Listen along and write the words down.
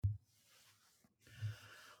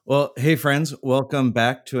Well, hey, friends, welcome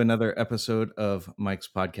back to another episode of Mike's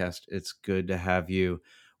podcast. It's good to have you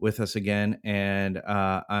with us again. And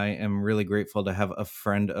I am really grateful to have a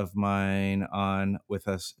friend of mine on with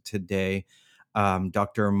us today.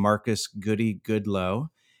 Dr. Marcus Goody Goodlow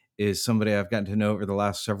is somebody I've gotten to know over the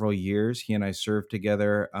last several years. He and I served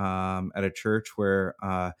together at a church where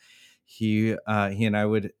he and I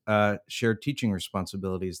would share teaching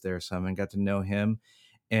responsibilities there some and got to know him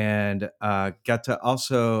and got to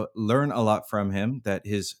also learn a lot from him. That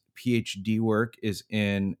his PhD work is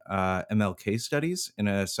in MLK studies, in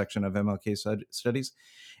a section of MLK studies.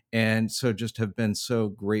 And so just have been so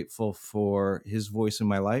grateful for his voice in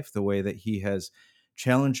my life, the way that he has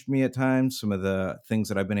challenged me at times, some of the things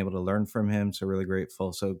that I've been able to learn from him. So really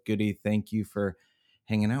grateful. So Goody, thank you for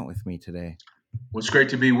hanging out with me today. Well, it's great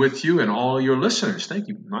to be with you and all your listeners. Thank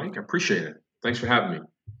you, Mike. I appreciate it. Thanks for having me.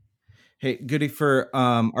 Hey, Goody, for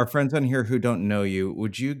our friends on here who don't know you,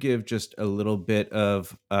 would you give just a little bit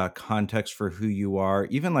of context for who you are?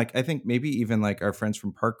 Even like, I think maybe even like our friends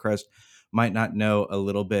from Parkcrest might not know a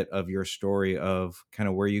little bit of your story of kind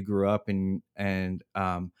of where you grew up and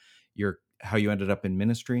your how you ended up in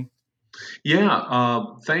ministry. Yeah,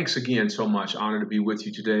 thanks again so much. Honored to be with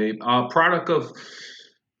you today. Product of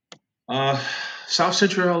uh, South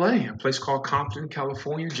Central LA, a place called Compton,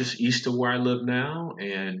 California, just east of where I live now,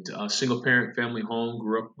 and a single parent family home.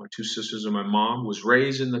 Grew up, my two sisters and my mom. Was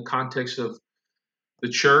raised in the context of the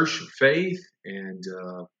church, faith, and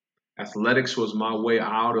athletics was my way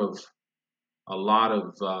out of a lot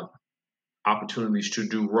of opportunities to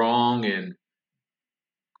do wrong and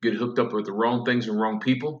get hooked up with the wrong things and wrong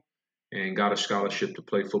people, and got a scholarship to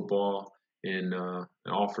play football in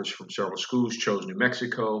offers from several schools. Chose New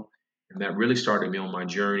Mexico, and that really started me on my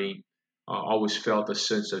journey. Always felt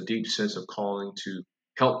a deep sense of calling to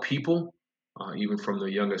help people, even from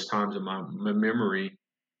the youngest times of my memory.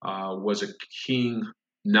 Was a King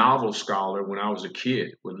novel scholar when I was a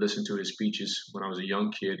kid. Would listen to his speeches when I was a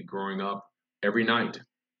young kid growing up every night.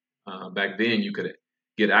 Back then, you could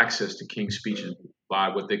get access to King's speeches by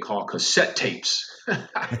what they call cassette tapes.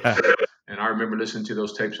 And I remember listening to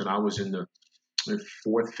those tapes when I was in the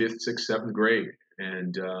fourth, fifth, sixth, seventh grade,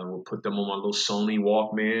 and we'll put them on my little Sony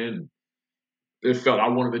Walkman. It felt I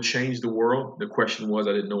wanted to change the world. The question was,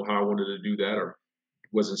 I didn't know how I wanted to do that, or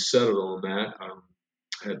wasn't settled on that.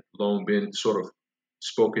 Had long been sort of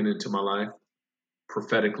spoken into my life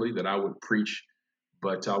prophetically that I would preach,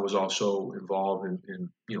 but I was also involved in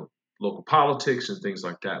local politics and things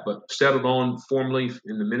like that. But settled on formally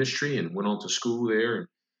in the ministry and went on to school there and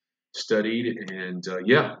studied and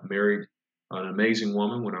married an amazing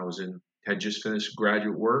woman when I was in had just finished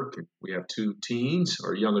graduate work. And we have two teens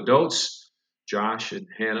or young adults, Josh and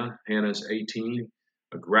Hannah. Hannah's 18,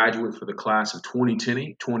 a graduate for the class of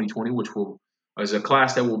 2020, which will is a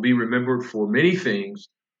class that will be remembered for many things,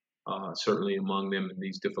 certainly among them in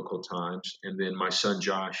these difficult times. And then my son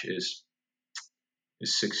Josh is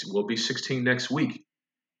six will be 16 next week,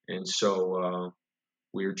 and so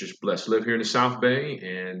we're just blessed to live here in the South Bay.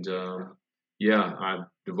 And I've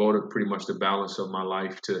devoted pretty much the balance of my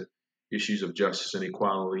life to issues of justice and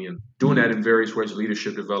equality, and doing that in various ways: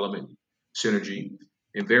 leadership development, synergy,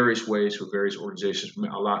 in various ways for various organizations.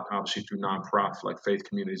 A lot, obviously, through nonprofit like faith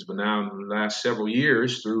communities, but now in the last several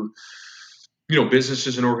years through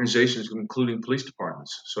businesses and organizations, including police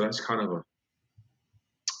departments. So that's kind of a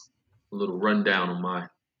little rundown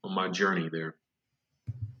on my journey there.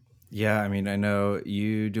 Yeah, I mean, I know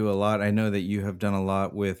you do a lot. I know that you have done a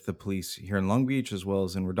lot with the police here in Long Beach as well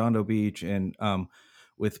as in Redondo Beach and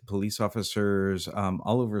with police officers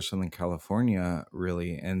all over Southern California,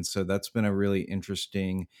 really. And so that's been a really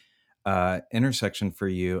interesting intersection for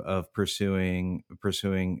you of pursuing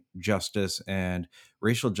justice and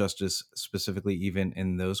racial justice, specifically even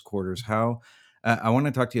in those quarters. How I want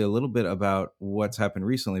to talk to you a little bit about what's happened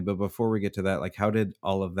recently, but before we get to that, like, how did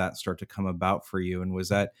all of that start to come about for you, and was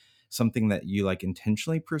that something that you like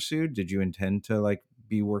intentionally pursued? Did you intend to like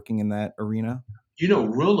be working in that arena?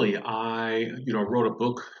 Really, I wrote a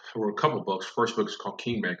book, I wrote a couple of books. First book is called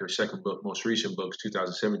Kingmaker. Second book, most recent book, is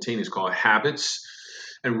 2017, is called Habits.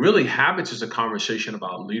 And really, habits is a conversation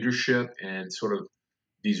about leadership and sort of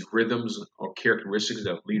these rhythms or characteristics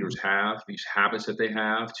that leaders have, these habits that they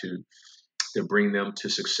have to bring them to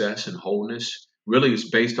success and wholeness. Really, it's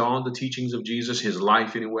based on the teachings of Jesus, his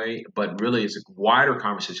life anyway, but really it's a wider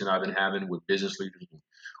conversation I've been having with business leaders,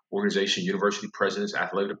 organization, university presidents,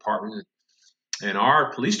 athletic departments, and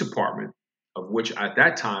our police department, of which at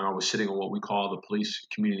that time I was sitting on what we call the Police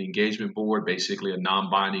Community Engagement Board, basically a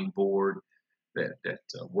non-binding board that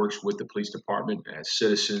works with the police department as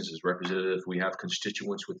citizens, as representatives. We have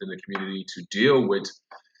constituents within the community to deal with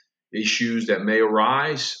issues that may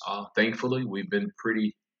arise. Thankfully, we've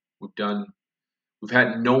done, we've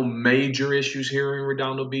had no major issues here in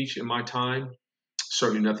Redondo Beach in my time.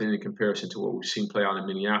 Certainly nothing in comparison to what we've seen play out in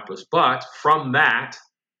Minneapolis. But from that,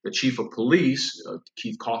 the chief of police,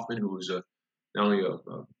 Keith Kaufman, who is not only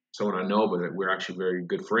someone I know, but we're actually very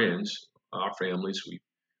good friends. Our families, we've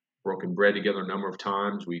broken bread together a number of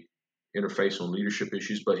times. We interface on leadership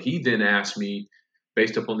issues. But he then asked me,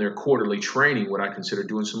 based upon their quarterly training, what I consider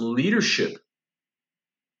doing some leadership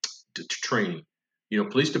training.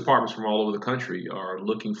 Police departments from all over the country are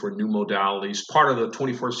looking for new modalities. Part of the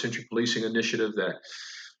 21st Century Policing Initiative that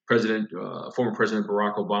former President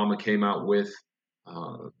Barack Obama came out with,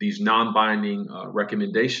 these non-binding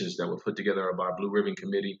recommendations that were put together by Blue Ribbon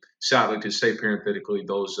Committee. Sadly, to say parenthetically,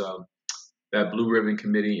 those that Blue Ribbon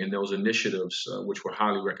Committee and those initiatives, which were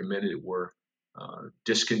highly recommended, were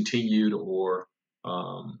discontinued or,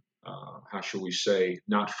 how should we say,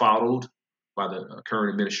 not followed by the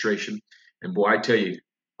current administration. And boy, I tell you,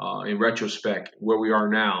 in retrospect, where we are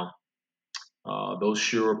now, that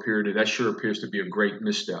sure appears to be a great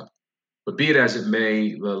misstep. But be it as it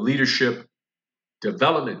may, the leadership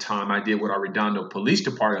development time I did with our Redondo Police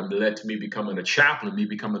Department led to me becoming a chaplain. Me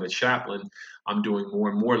becoming a chaplain, I'm doing more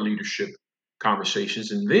and more leadership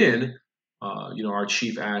conversations. And then, our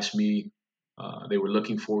chief asked me, they were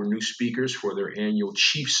looking for new speakers for their annual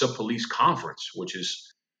Chiefs of Police Conference, which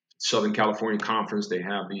is Southern California Conference. They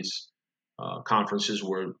have these conferences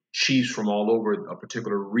where chiefs from all over a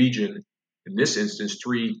particular region, in this instance,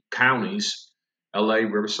 3 counties, LA,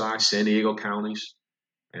 Riverside, San Diego counties,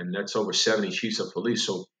 and that's over 70 chiefs of police.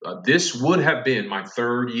 So this would have been my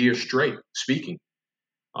 3rd year straight speaking.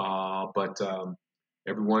 But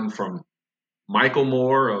everyone from Michael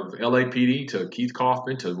Moore of LAPD to Keith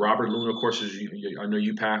Kaufman to Robert Luna, of course, as I know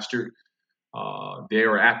you pastored, they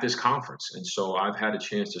are at this conference. And so I've had a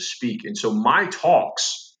chance to speak. And so my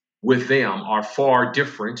talks with them are far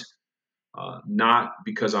different, not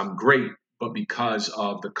because I'm great, but because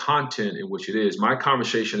of the content in which it is. My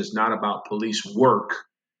conversation is not about police work,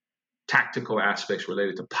 tactical aspects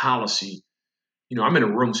related to policy. I'm in a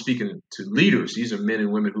room speaking to leaders. These are men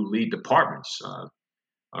and women who lead departments.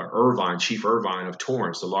 Chief Irvine of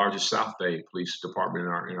Torrance, the largest South Bay police department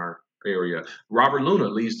in our area. Robert Luna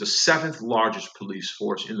leads the 7th largest police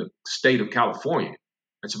force in the state of California.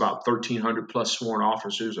 That's about 1,300 plus sworn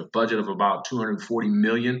officers, a budget of about 240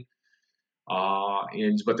 million.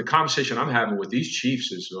 But the conversation I'm having with these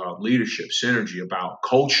chiefs is about leadership, synergy, about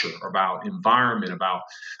culture, about environment, about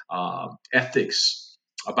ethics,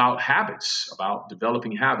 about habits, about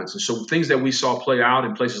developing habits. And so things that we saw play out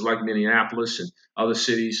in places like Minneapolis and other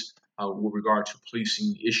cities with regard to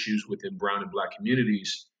policing issues within brown and black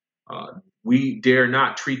communities, we dare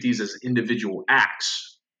not treat these as individual acts.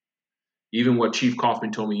 Even what Chief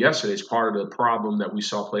Kaufman told me yesterday is part of the problem that we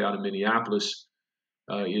saw play out in Minneapolis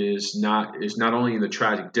is not only in the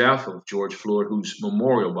tragic death of George Floyd, whose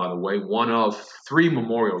memorial, by the way, one of 3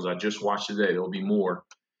 memorials I just watched today. There will be more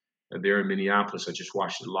there in Minneapolis. I just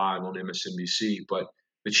watched it live on MSNBC. But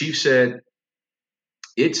the chief said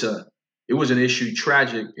it was an issue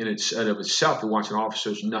tragic in of itself to watch an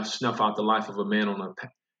officer snuff out the life of a man on the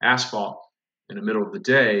asphalt in the middle of the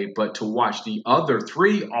day, but to watch the other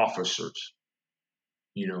 3 officers,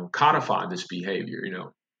 codify this behavior,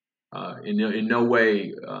 in no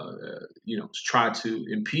way, try to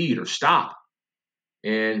impede or stop.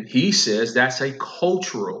 And he says that's a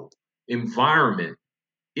cultural environment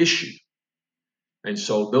issue. And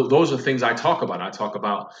so those are things I talk about. I talk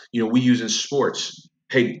about, we use in sports.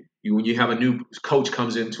 Hey, when you have a new coach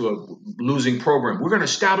comes into a losing program, we're going to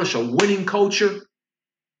establish a winning culture.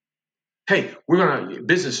 Hey,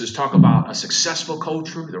 businesses talk about a successful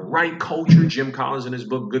culture, the right culture. Jim Collins in his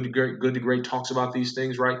book, Good to Great, talks about these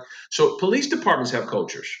things, right? So police departments have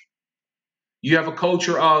cultures. You have a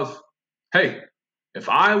culture of, hey, if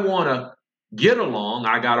I want to get along,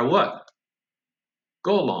 I got to what?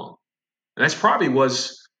 Go along. And that's probably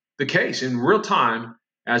was the case in real time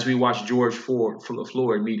as we watched George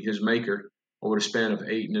Floyd meet his maker over the span of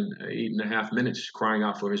 8.5 minutes, crying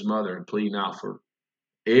out for his mother and pleading out for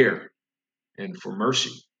air and for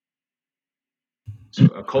mercy. So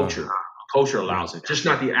a culture allows it. Just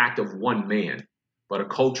not the act of one man, but a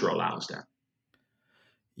culture allows that.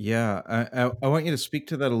 Yeah, I want you to speak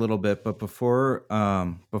to that a little bit, but before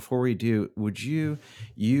we do, would you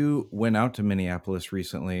went out to Minneapolis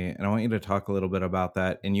recently, and I want you to talk a little bit about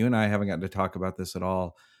that. And you and I haven't gotten to talk about this at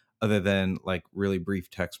all, other than like really brief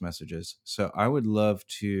text messages. So I would love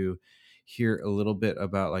to hear a little bit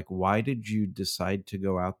about like why did you decide to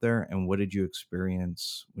go out there, and what did you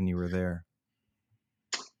experience when you were there?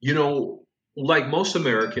 Like most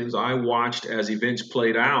Americans, I watched as events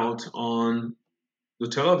played out on the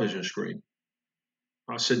television screen.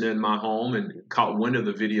 I was sitting in my home and caught wind of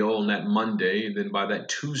the video on that Monday, and then by that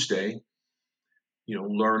Tuesday,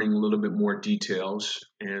 learning a little bit more details.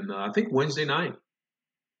 And I think Wednesday night,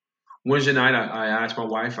 I asked my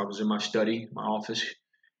wife. I was in my study, my office,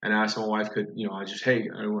 and I asked my wife, hey,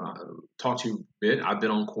 I want to talk to you a bit. I've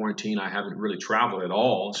been on quarantine. I haven't really traveled at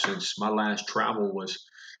all since my last travel was,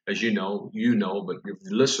 as but your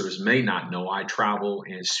listeners may not know, I travel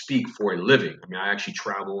and speak for a living. I mean, I actually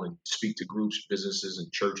travel and speak to groups, businesses,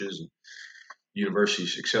 and churches and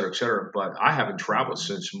universities, et cetera, et cetera. But I haven't traveled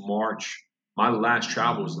since March. My last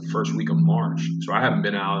travel was the first week of March. So I haven't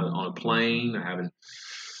been out on a plane. I've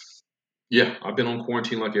been on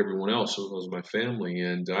quarantine like everyone else. So was my family.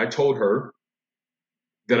 And I told her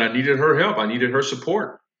that I needed her help. I needed her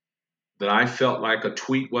support. That I felt like a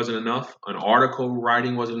tweet wasn't enough, an article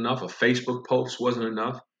writing wasn't enough, a Facebook post wasn't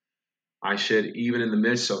enough. I said, even in the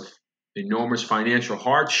midst of enormous financial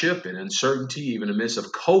hardship and uncertainty, even in the midst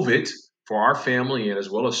of COVID for our family and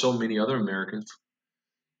as well as so many other Americans,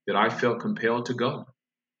 that I felt compelled to go.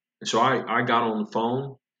 And so I got on the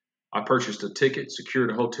phone. I purchased a ticket,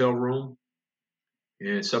 secured a hotel room,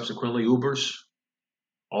 and subsequently Ubers,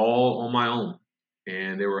 all on my own.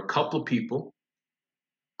 And there were a couple people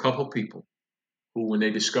who, when they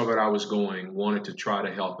discovered I was going, wanted to try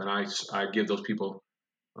to help. And I give those people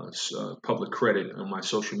public credit on my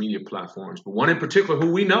social media platforms. But one in particular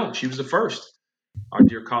who we know, she was the first. Our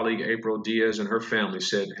dear colleague April Diaz and her family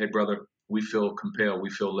said, "Hey, brother, we feel compelled, we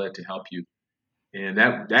feel led to help you." And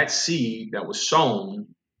that seed that was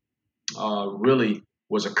sown really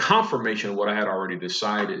was a confirmation of what I had already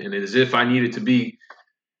decided. And as if I needed to be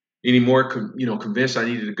any more, convinced I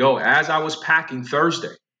needed to go. As I was packing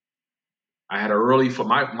Thursday, I had an early for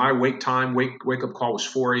my wake up call was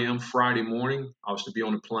 4 a.m. Friday morning. I was to be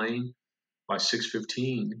on the plane by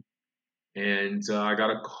 6:15, and I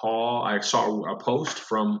got a call. I saw a post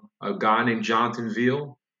from a guy named Jonathan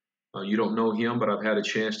Veal. You don't know him, but I've had a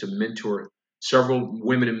chance to mentor several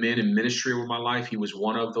women and men in ministry over my life. He was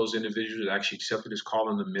one of those individuals that actually accepted his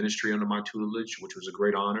call in the ministry under my tutelage, which was a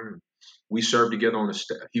great honor. We served together on the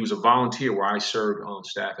staff. He was a volunteer where I served on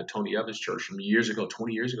staff at Tony Evans Church from years ago,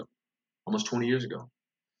 20 years ago, almost 20 years ago.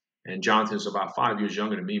 And Jonathan's about 5 years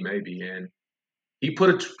younger than me, maybe. And he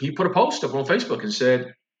put a post up on Facebook and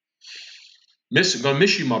said, gonna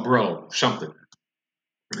miss you, my bro," something.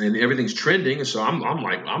 And everything's trending. And so I'm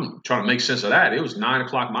trying to make sense of that. It was 9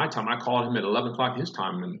 o'clock my time. I called him at 11 o'clock his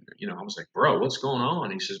time. And, I was like, "Bro, what's going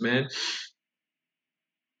on?" He says, "Man,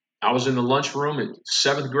 I was in the lunchroom at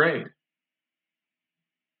seventh grade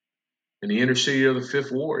in the inner city of the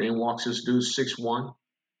Fifth Ward. In walks this dude, 6'1".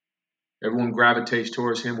 Everyone gravitates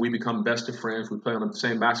towards him. We become best of friends. We play on the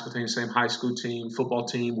same basketball team, same high school team, football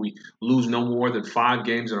team. We lose no more than 5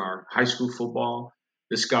 games in our high school football.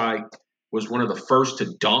 This guy was one of the first to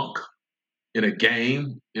dunk in a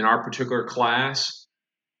game in our particular class.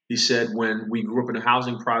 He said when we grew up in a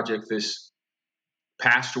housing project, this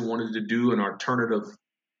pastor wanted to do an alternative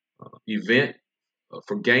event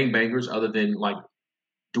for gangbangers other than like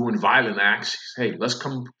doing violent acts. Hey, let's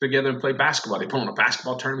come together and play basketball. They put on a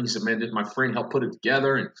basketball tournament. He said, "Man, my friend helped put it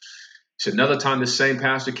together." And he said another time this same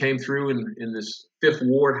pastor came through in this Fifth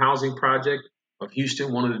Ward housing project of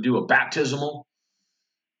Houston, wanted to do a baptismal,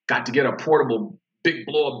 got to get a portable big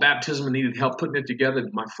blow up baptism and needed help putting it together.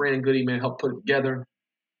 My friend Goody, man, helped put it together.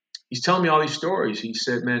 He's telling me all these stories. He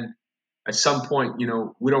said, "Man, at some point, we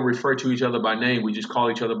don't refer to each other by name. We just call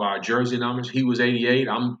each other by our jersey numbers. He was 88.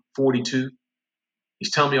 I'm 42.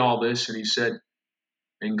 He's telling me all this. And he said,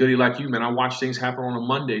 and Goody, like you, man, I watched things happen on a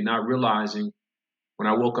Monday, not realizing when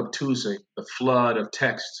I woke up Tuesday, the flood of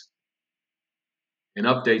texts and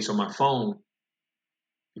updates on my phone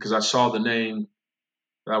because I saw the name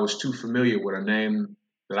that I was too familiar with, a name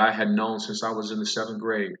that I had known since I was in the 7th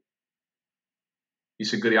grade." He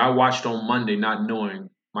said, "Goody, I watched on Monday not knowing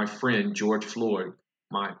my friend George Floyd,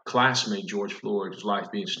 my classmate George Floyd's life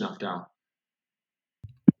being snuffed out."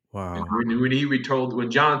 And Wow.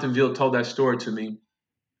 when Jonathan Veal told that story to me,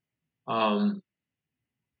 um,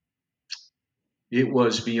 it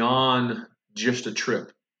was beyond just a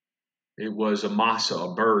trip. It was a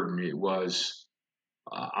masa, a burden. It was,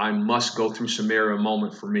 I must go through Samaria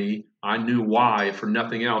moment for me. I knew why, if for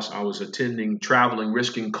nothing else. I was attending, traveling,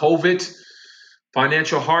 risking COVID,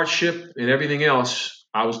 financial hardship, and everything else.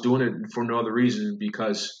 I was doing it for no other reason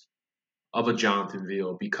because of a Jonathan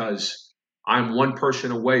Veal, because I'm one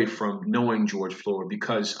person away from knowing George Floyd,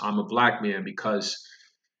 because I'm a black man, because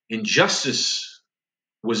injustice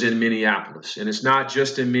was in Minneapolis. And it's not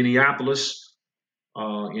just in Minneapolis.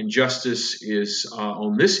 injustice is,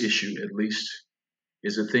 on this issue at least,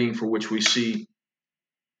 is a thing for which we has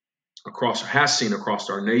seen across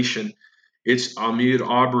our nation. It's Ahmaud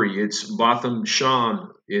Arbery, it's Botham Jean,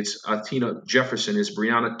 it's Athena Jefferson, it's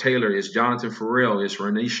Breonna Taylor, it's Jonathan Farrell, it's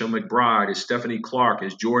Renisha McBride, it's Stephanie Clark,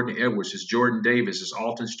 it's Jordan Edwards, it's Jordan Davis, it's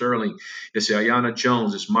Alton Sterling, it's Aiyana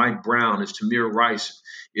Jones, it's Mike Brown, it's Tamir Rice,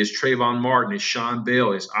 it's Trayvon Martin, it's Sean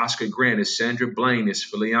Bell, it's Oscar Grant, it's Sandra Blaine,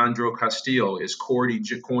 it's Leandro Castillo, it's Corny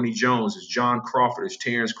Jones, it's John Crawford, it's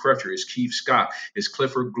Terrence Crutcher, it's Keith Scott, it's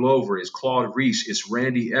Clifford Glover, it's Claude Reese, it's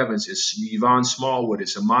Randy Evans, it's Yvonne Smallwood,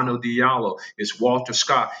 it's Amano Diallo, it's Walter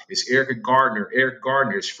Scott, it's Eric Gardner,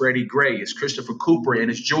 it's Freddie Gray, it's Christopher Cooper, and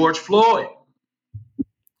it's George Floyd.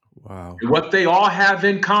 Wow. And what they all have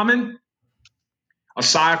in common,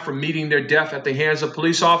 aside from meeting their death at the hands of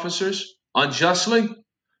police officers unjustly,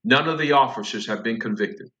 none of the officers have been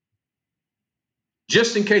convicted.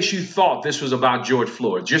 Just in case you thought this was about George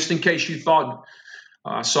Floyd, just in case you thought,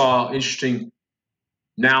 I saw an interesting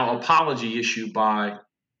now apology issued by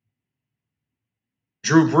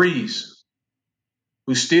Drew Brees,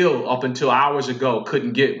 who still up until hours ago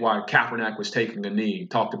couldn't get why Kaepernick was taking a knee,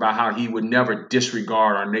 talked about how he would never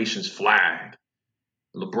disregard our nation's flag.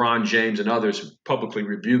 LeBron James and others publicly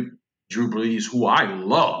rebuked Drew Brees, who I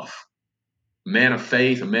love. A man of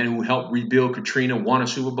faith, a man who helped rebuild Katrina, won a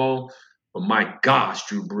Super Bowl. But my gosh,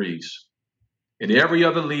 Drew Brees. And every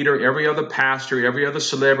other leader, every other pastor, every other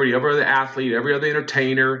celebrity, every other athlete, every other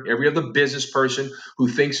entertainer, every other business person who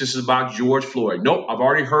thinks this is about George Floyd. Nope, I've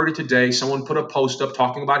already heard it today. Someone put a post up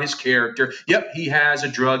talking about his character. Yep, he has a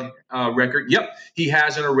drug record. Yep, he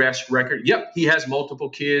has an arrest record. Yep, he has multiple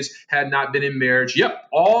kids, had not been in marriage. Yep,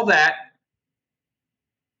 all that.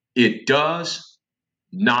 It does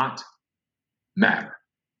not matter.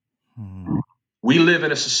 We live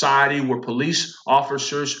in a society where police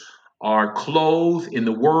officers are clothed, in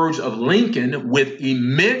the words of Lincoln, with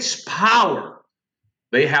immense power.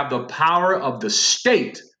 They have the power of the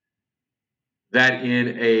state, that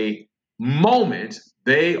in a moment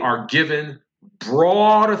they are given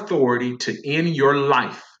broad authority to end your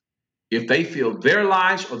life. If they feel their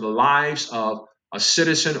lives or the lives of a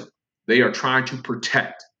citizen they are trying to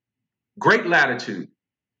protect. Great latitude.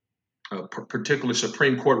 A particular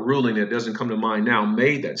Supreme Court ruling that doesn't come to mind now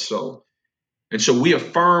made that so. And so we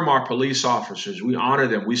affirm our police officers. We honor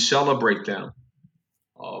them. We celebrate them.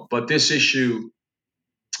 But this issue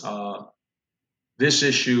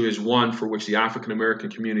is one for which the African American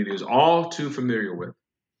community is all too familiar with.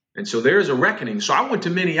 And so there is a reckoning. So I went to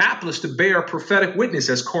Minneapolis to bear a prophetic witness,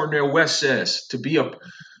 as Cornel West says, to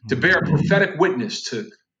bear a prophetic witness to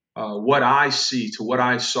what I see, to what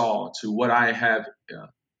I saw, to what I have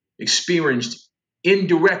experienced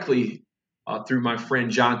indirectly through my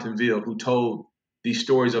friend Jonathan Ville, who told these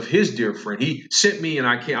stories of his dear friend. He sent me, and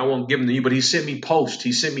I won't give them to you, but he sent me posts.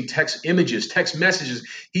 He sent me text images, text messages.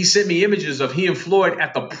 He sent me images of he and Floyd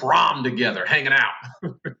at the prom together, hanging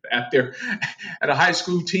out at a high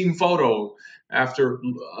school team photo after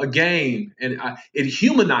a game. And it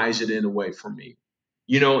humanized it in a way for me,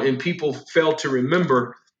 and people failed to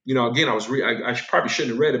remember, again, I probably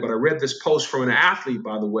shouldn't have read it, but I read this post from an athlete,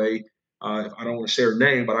 by the way. I don't want to say her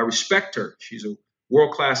name, but I respect her. She's a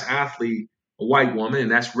world-class athlete, a white woman,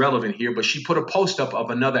 and that's relevant here. But she put a post up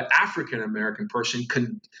of another African-American person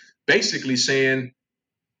basically saying,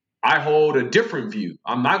 I hold a different view.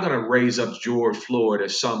 I'm not going to raise up George Floyd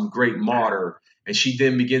as some great martyr. And she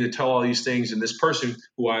then began to tell all these things. And this person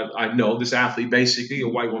who I know, this athlete, basically a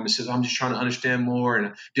white woman, says, I'm just trying to understand more.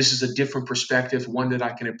 And this is a different perspective, one that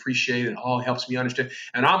I can appreciate. And it helps me understand.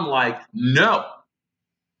 And I'm like, no.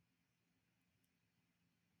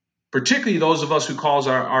 Particularly those of us who call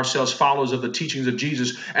ourselves followers of the teachings of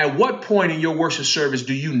Jesus. At what point in your worship service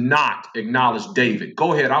do you not acknowledge David?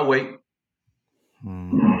 Go ahead, I'll wait.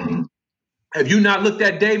 Have you not looked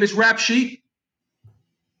at David's rap sheet?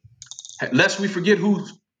 Lest we forget who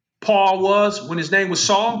Paul was when his name was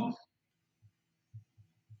Saul.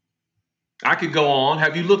 I could go on.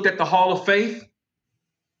 Have you looked at the Hall of Faith?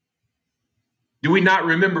 Do we not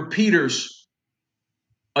remember Peter's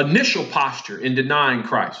initial posture in denying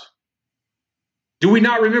Christ? Do we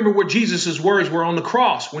not remember what Jesus' words were on the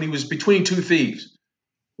cross when he was between two thieves?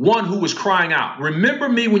 One who was crying out, remember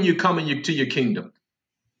me when you come to your kingdom.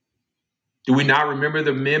 Do we not remember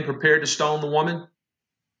the men prepared to stone the woman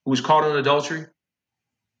who was caught in adultery?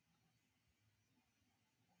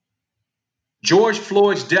 George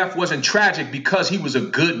Floyd's death wasn't tragic because he was a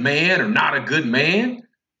good man or not a good man.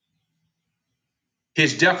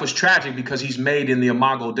 His death was tragic because he's made in the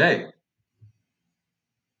Imago Dei.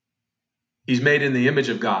 He's made in the image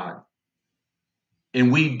of God.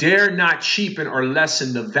 And we dare not cheapen or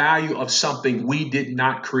lessen the value of something we did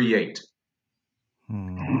not create.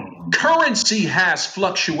 Currency has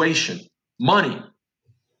fluctuation. Money,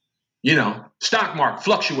 stock market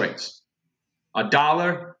fluctuates. A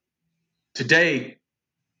dollar today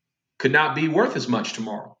could not be worth as much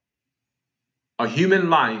tomorrow. A human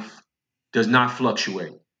life does not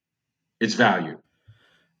fluctuate its value.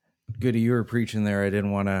 Goody, you were preaching there. I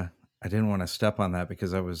didn't want to step on that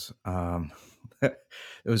because I was it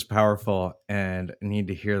was powerful and I need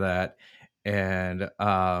to hear that. And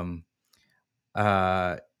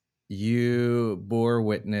uh you bore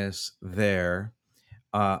witness there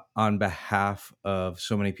on behalf of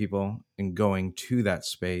so many people and going to that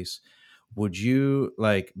space. Would you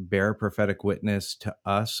like bear prophetic witness to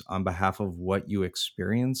us on behalf of what you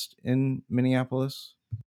experienced in Minneapolis?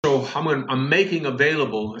 So I'm making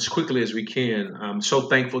available as quickly as we can. I'm so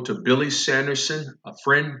thankful to Billy Sanderson, a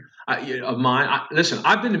friend of mine. Listen,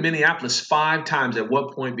 I've been to Minneapolis 5 times. At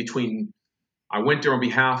what point between I went there on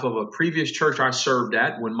behalf of a previous church I served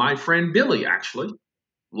at when my friend Billy actually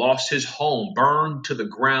lost his home, burned to the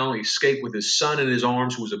ground, escaped with his son in his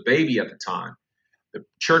arms, who was a baby at the time. The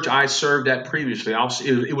church I served at previously,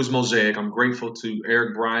 it was Mosaic. I'm grateful to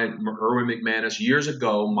Eric Bryant, Erwin McManus. Years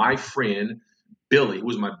ago, my friend Billy, who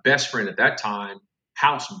was my best friend at that time,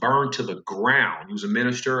 house burned to the ground. He was a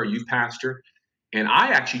minister, a youth pastor. And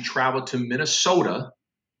I actually traveled to Minnesota.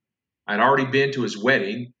 I'd already been to his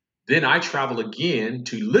wedding. Then I traveled again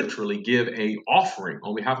to literally give a offering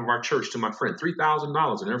on behalf of our church to my friend, $3,000.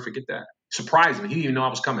 I'll never forget that. Surprised me. He didn't even know I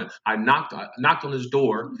was coming. I knocked on his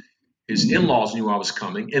door. His in-laws knew I was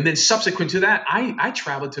coming. And then subsequent to that, I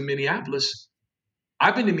traveled to Minneapolis.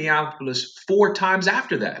 I've been to Minneapolis 4 times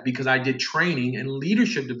after that because I did training and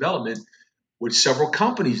leadership development with several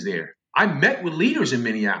companies there. I met with leaders in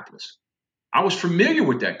Minneapolis. I was familiar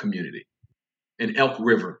with that community in Elk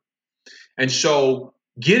River. And so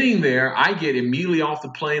getting there, I get immediately off the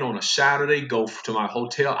plane on a Saturday, go to my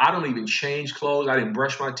hotel. I don't even change clothes. I didn't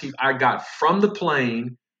brush my teeth. I got from the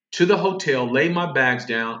plane to the hotel, laid my bags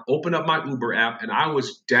down, opened up my Uber app, and I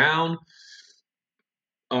was down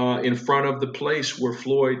in front of the place where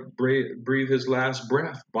Floyd breathed his last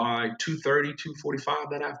breath by 2:30, 2:45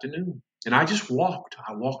 that afternoon. And I just walked.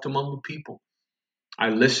 I walked among the people. I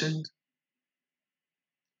listened.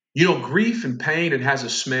 Grief and pain, it has a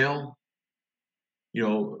smell.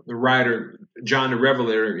 The writer, John the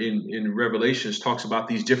Revelator in Revelations talks about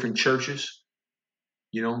these different churches,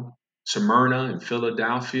 Smyrna and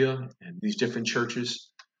Philadelphia and these different churches,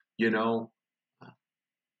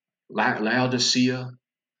 Laodicea.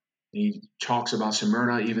 He talks about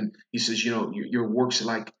Smyrna. Even he says, your works are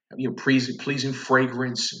like, pleasing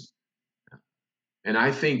fragrance. And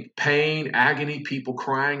I think pain, agony, people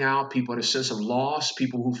crying out, people at a sense of loss,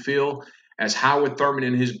 people who feel, as Howard Thurman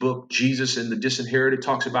in his book Jesus and the Disinherited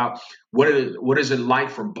talks about, what is it like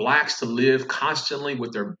for blacks to live constantly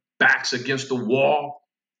with their backs against the wall.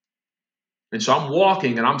 And so I'm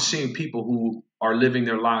walking and I'm seeing people who are living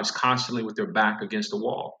their lives constantly with their back against the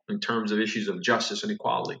wall in terms of issues of justice and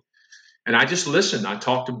equality. And I just listened. I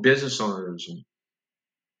talked to business owners and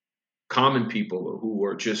common people who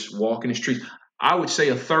were just walking the streets. I would say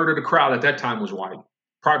a third of the crowd at that time was white,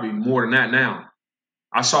 probably more than that now.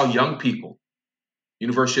 I saw young people,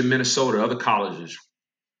 University of Minnesota, other colleges,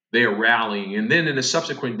 they are rallying. And then in the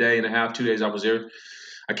subsequent day and a half, 2 days I was there,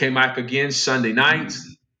 I came back again Sunday night.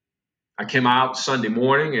 I came out Sunday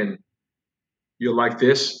morning, and you're like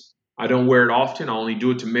this. I don't wear it often. I only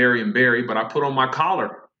do it to Mary and Barry, but I put on my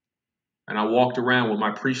collar and I walked around with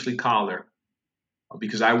my priestly collar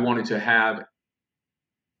because I wanted to have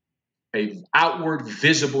an outward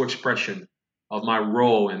visible expression of my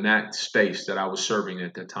role in that space that I was serving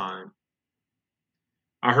at that time.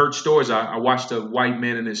 I heard stories. I watched a white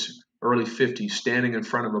man in his early 50s standing in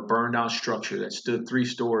front of a burned out structure that stood 3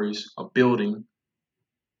 stories, a building.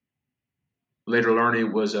 Later learning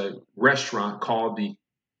it was a restaurant called the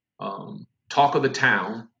Talk of the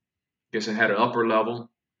Town. I guess it had an upper level.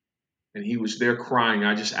 And he was there crying.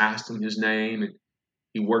 I just asked him his name, and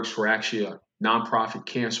he works for actually a nonprofit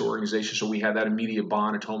cancer organization. So we had that immediate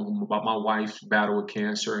bond. I told him about my wife's battle with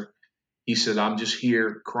cancer. He said, I'm just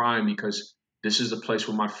here crying because this is the place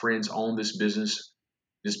where my friends own this business.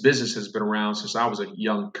 This business has been around since I was a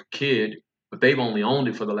young kid, but they've only owned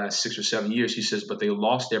it for the last 6 or 7 years. He says, but they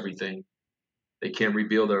lost everything. They can't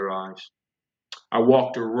rebuild their lives. I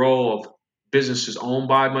walked a row of businesses owned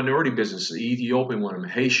by minority businesses, Ethiopian one, a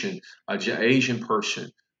Haitian, a Asian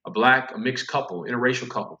person, a black, a mixed couple, interracial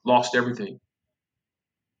couple, lost everything.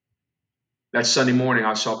 That Sunday morning,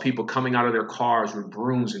 I saw people coming out of their cars with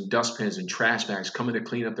brooms and dustpans and trash bags coming to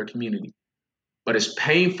clean up their community. But as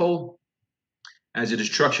painful as the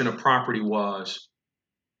destruction of property was,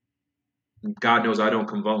 God knows I don't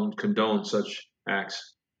condone such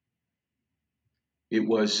acts.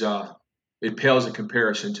 It pales in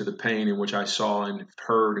comparison to the pain in which I saw and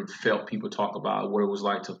heard and felt people talk about what it was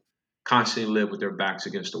like to constantly live with their backs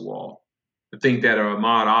against the wall. To think that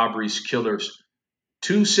Ahmaud Arbery's killers,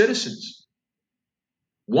 two citizens,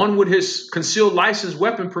 one with his concealed license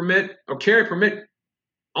weapon permit or carry permit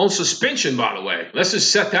on suspension, by the way. Let's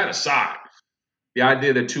just set that aside. The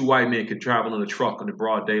idea that two white men could travel in a truck in the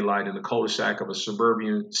broad daylight in the cul-de-sac of a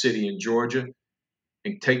suburban city in Georgia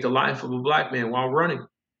and take the life of a black man while running,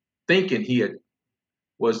 thinking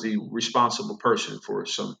was the responsible person for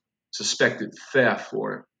some suspected theft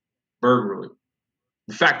or burglary.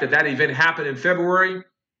 The fact that event happened in February,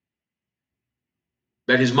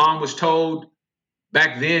 that his mom was told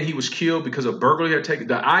back then he was killed because of burglary had taken,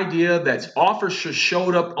 the idea that officers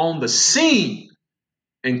showed up on the scene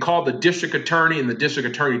and called the district attorney, and the district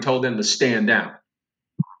attorney told them to stand down.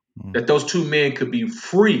 That those two men could be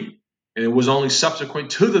free, and it was only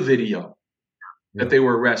subsequent to the video that they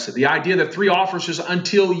were arrested. The idea that 3 officers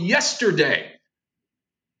until yesterday,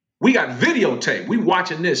 we got videotape, we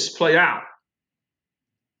watching this play out.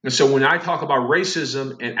 And so when I talk about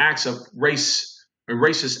racism and acts of race and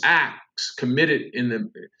racist acts committed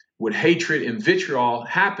with hatred and vitriol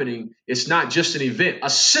happening, it's not just an event. A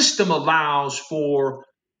system allows for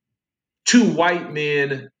 2 white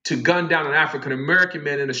men to gun down an African-American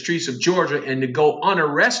man in the streets of Georgia and to go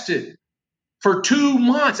unarrested for 2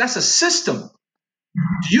 months. That's a system.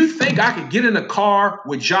 Do you think I could get in a car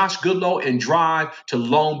with Josh Goodloe and drive to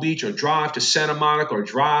Long Beach or drive to Santa Monica or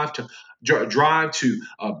drive to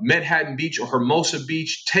Manhattan Beach or Hermosa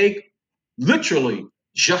Beach, take literally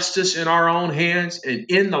justice in our own hands and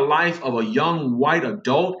in the life of a young white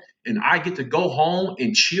adult, and I get to go home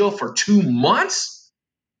and chill for 2 months?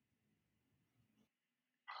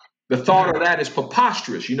 The thought of that is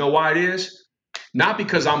preposterous. You know why it is? Not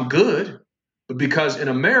because I'm good, but because in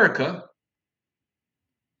America,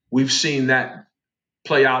 we've seen that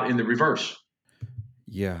play out in the reverse.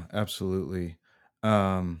 Yeah, absolutely.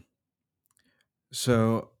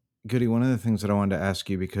 So, Goody, one of the things that I wanted to ask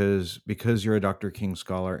you, because you're a Dr. King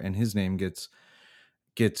scholar and his name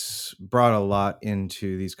gets brought a lot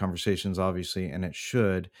into these conversations, obviously, and it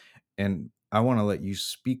should. And I want to let you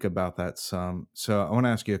speak about that some. So I want to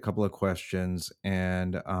ask you a couple of questions.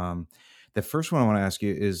 And the first one I want to ask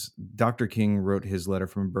you is, Dr. King wrote his letter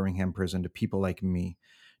from Birmingham prison to people like me,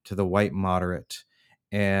 to the white moderate.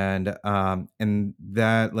 And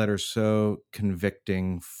that letter's so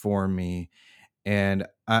convicting for me. And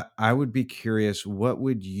I would be curious, what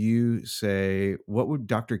would you say? What would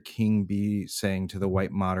Dr. King be saying to the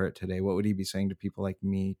white moderate today? What would he be saying to people like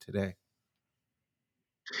me today?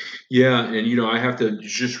 Yeah, and I have to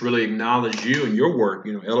just really acknowledge you and your work.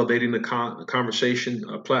 Elevating the conversation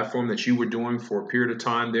platform that you were doing for a period of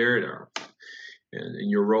time there, and in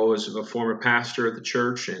your role as a former pastor at the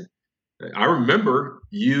church. And I remember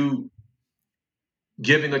you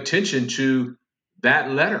giving attention to that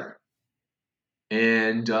letter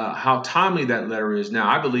and how timely that letter is. Now,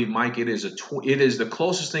 I believe, Mike, it is the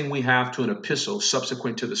closest thing we have to an epistle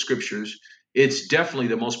subsequent to the scriptures. It's definitely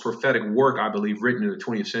the most prophetic work, I believe, written in the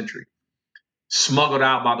 20th century. Smuggled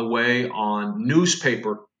out, by the way, on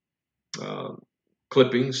newspaper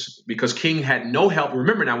clippings, because King had no help.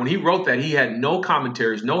 Remember now, when he wrote that, he had no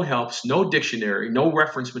commentaries, no helps, no dictionary, no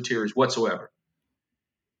reference materials whatsoever.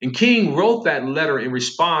 And King wrote that letter in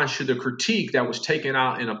response to the critique that was taken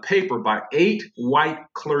out in a paper by 8 white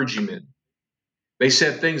clergymen. They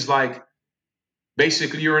said things like,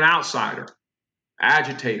 basically, you're an outsider,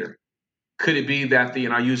 agitator. Could it be that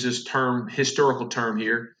and I use this term, historical term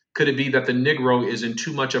here, could it be that the Negro is in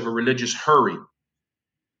too much of a religious hurry?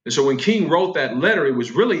 And so when King wrote that letter, it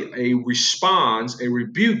was really a response, a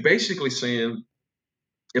rebuke, basically saying,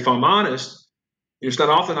 if I'm honest, it's not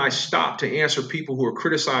often I stop to answer people who are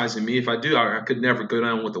criticizing me. If I do, I could never go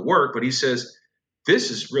down with the work. But he says,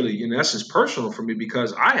 this is really, in essence, personal for me,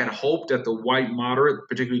 because I had hoped that the white moderate,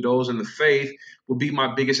 particularly those in the faith, would be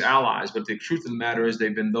my biggest allies. But the truth of the matter is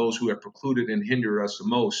they've been those who have precluded and hindered us the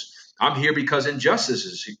most. I'm here because injustice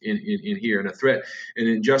is in here, and a threat. And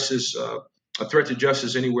injustice, a threat to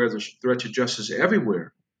justice anywhere, there's a threat to justice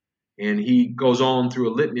everywhere. And he goes on through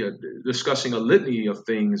a litany, discussing a litany of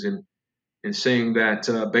things and saying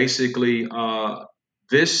that basically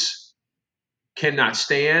this cannot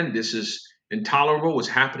stand. This is intolerable, what's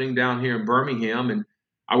happening down here in Birmingham. And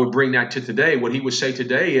I would bring that to today. What he would say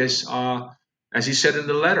today is, as he said in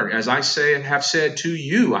the letter, as I have said to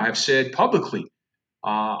you, I have said publicly,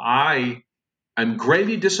 I I'm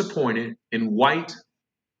greatly disappointed in white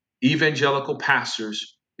evangelical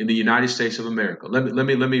pastors in the United States of America. Let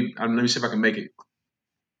me see if I can make it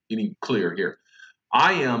any clearer here.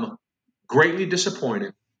 I am greatly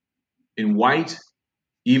disappointed in white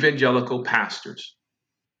evangelical pastors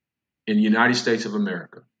in the United States of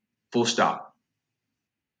America. Full stop.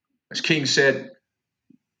 As King said,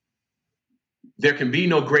 there can be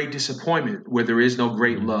no great disappointment where there is no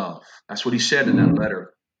great love. That's what he said in that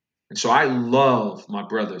letter. And so I love my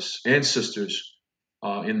brothers and sisters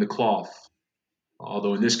in the cloth,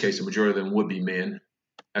 although in this case, the majority of them would be men.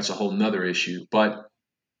 That's a whole nother issue. But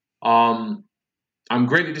I'm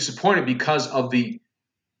greatly disappointed because of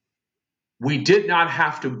we did not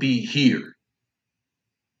have to be here.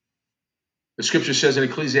 The scripture says in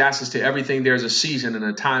Ecclesiastes, to everything there's a season and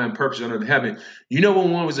a time and purpose under the heaven. You know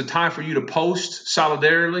when was a time for you to post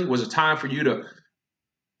solidarily? Was a time for you to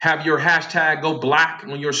have your hashtag go black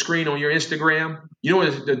on your screen on your Instagram? You know when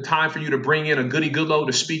it's the time for you to bring in a goody goodloe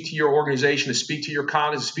to speak to your organization, to speak to your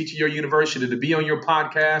college, to speak to your university, to be on your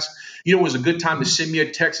podcast? You know it was a good time to send me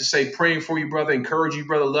a text and say, praying for you, brother, encourage you,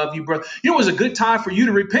 brother, love you, brother. You know it was a good time for you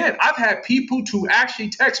to repent. I've had people to actually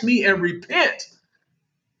text me and repent.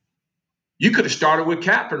 You could have started with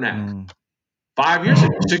Kaepernick 5 years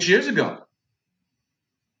ago, 6 years ago.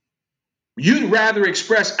 You'd rather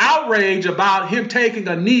express outrage about him taking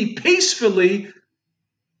a knee peacefully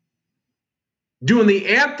doing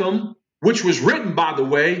the anthem, which was written, by the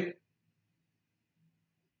way,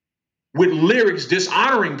 with lyrics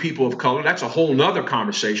dishonoring people of color. That's a whole nother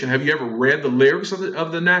conversation. Have you ever read the lyrics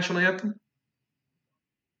of the national anthem?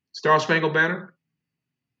 Star Spangled Banner?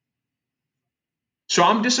 So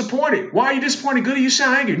I'm disappointed. Why are you disappointed? Goody, you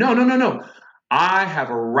sound angry. No. I have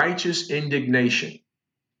a righteous indignation.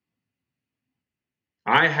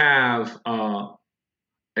 I have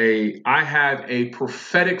a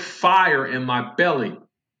prophetic fire in my belly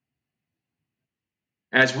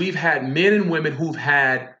as we've had men and women who've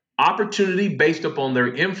had opportunity based upon their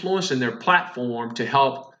influence and their platform to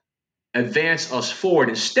help advance us forward.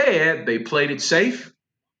 Instead, they played it safe.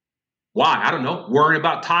 Why? I don't know. Worrying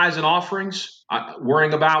about tithes and offerings,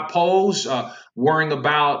 worrying about polls, worrying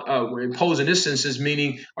about polls in this instance,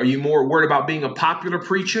 meaning are you more worried about being a popular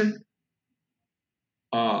preacher?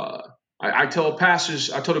 I told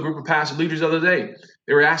a group of pastors leaders the other day,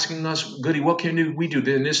 they were asking us, Goody, what can we do?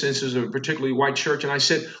 In this instance, a particularly white church. And I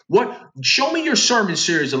said, show me your sermon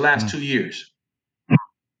series the last 2 years.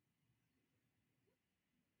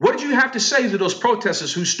 What did you have to say to those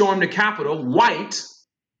protesters who stormed the Capitol, white,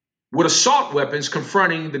 with assault weapons,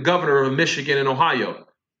 confronting the governor of Michigan and Ohio?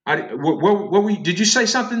 Did you say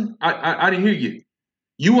something? I didn't hear you.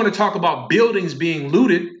 You want to talk about buildings being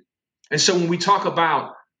looted. And so when we talk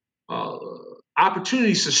about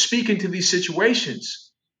opportunities to speak into these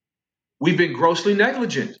situations, we've been grossly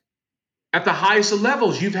negligent. At the highest of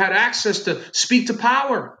levels, you've had access to speak to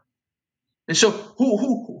power. And so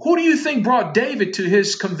who do you think brought David to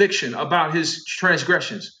his conviction about his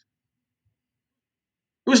transgressions?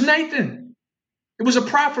 It was Nathan. It was a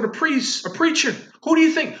prophet, a priest, a preacher. Who do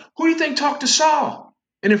you think talked to Saul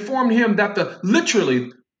and informed him that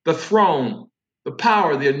literally the throne, the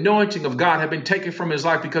power, the anointing of God had been taken from his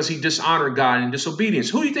life because he dishonored God in disobedience?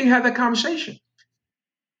 Who do you think had that conversation?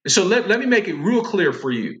 And so let me make it real clear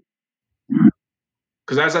for you.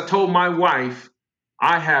 Because as I told my wife,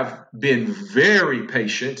 I have been very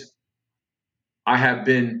patient. I have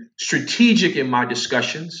been strategic in my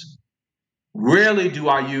discussions. Rarely do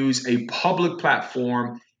I use a public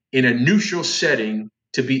platform in a neutral setting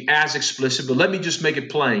to be as explicit. But let me just make it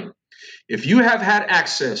plain. If you have had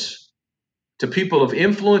access to people of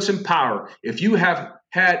influence and power, if you have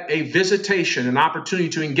had a visitation, an opportunity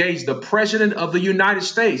to engage the president of the United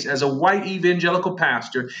States as a white evangelical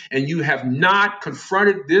pastor, and you have not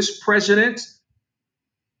confronted this president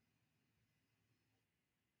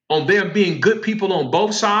on them being good people on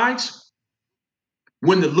both sides,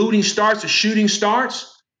 when the looting starts, the shooting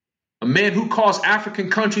starts, a man who calls African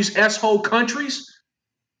countries S-hole countries,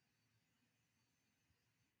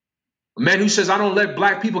 a man who says, I don't let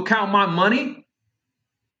black people count my money.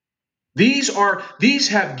 These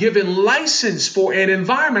have given license for an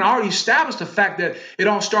environment. I already established the fact that it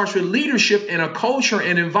all starts with leadership and a culture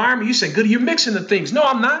and environment. You say, good, you're mixing the things. No,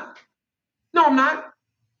 I'm not.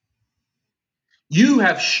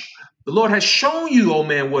 The Lord has shown you, oh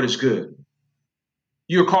man, what is good.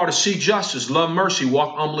 You're called to seek justice, love mercy,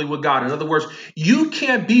 walk humbly with God. In other words, you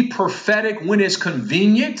can't be prophetic when it's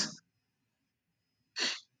convenient.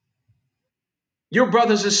 Your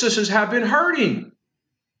brothers and sisters have been hurting.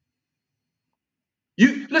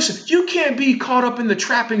 Listen, you can't be caught up in the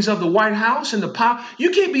trappings of the White House and the power. You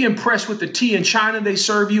can't be impressed with the tea in China they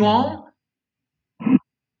serve you Mhm. on.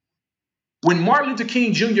 When Martin Luther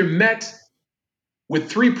King Jr. met with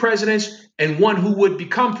three presidents and one who would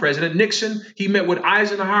become president, Nixon, he met with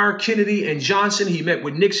Eisenhower, Kennedy, and Johnson. He met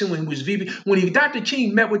with Nixon when he was VP. When Dr.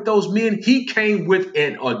 King met with those men, he came with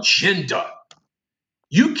an agenda.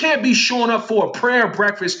 You can't be showing up for a prayer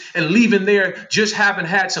breakfast and leaving there just having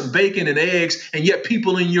had some bacon and eggs, and yet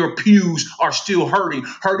people in your pews are still hurting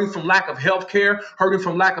from lack of health care, hurting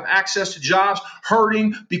from lack of access to jobs,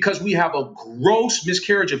 hurting because we have a gross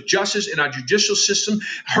miscarriage of justice in our judicial system,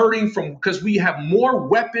 hurting from because we have more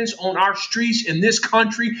weapons on our streets in this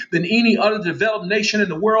country than any other developed nation in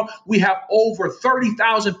the world. We have over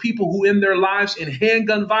 30,000 people who end their lives in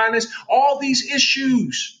handgun violence, all these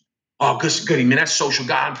issues. Oh, goody, man, that's social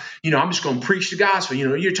God. I'm just going to preach the gospel.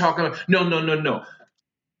 You're talking about, no, no, no, no.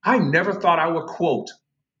 I never thought I would quote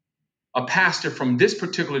a pastor from this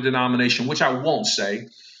particular denomination, which I won't say,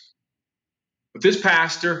 but this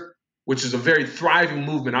pastor, which is a very thriving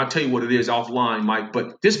movement, I'll tell you what it is offline, Mike,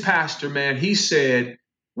 but this pastor, man, he said,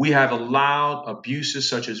 we have allowed abuses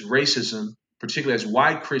such as racism, particularly as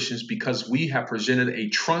white Christians, because we have presented a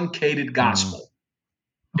truncated Mhm. gospel,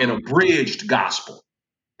 an abridged gospel.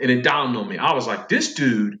 And it dawned on me. I was like, this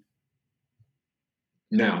dude,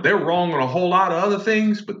 now they're wrong on a whole lot of other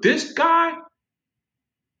things, but this guy,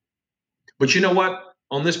 but you know what?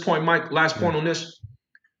 On this point, Mike, last Yeah. point on this,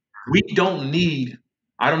 I don't need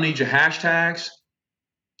your hashtags.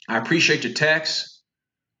 I appreciate your texts.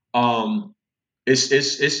 Um,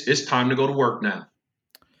 it's time to go to work now.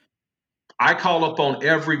 I call upon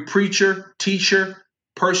every preacher, teacher,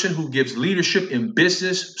 person who gives leadership in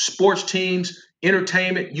business, sports teams,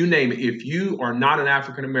 entertainment, you name it. If you are not an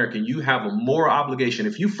African American, you have a moral obligation.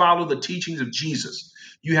 If you follow the teachings of Jesus,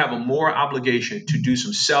 you have a moral obligation to do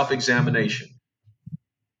some self-examination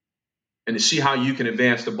and to see how you can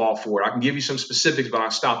advance the ball forward. I can give you some specifics, but I'll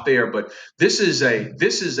stop there. But this is a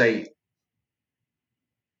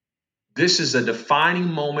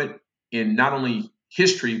defining moment in not only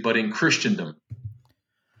history but in Christendom.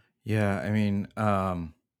 Yeah, I mean,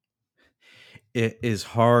 it is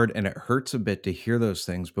hard and it hurts a bit to hear those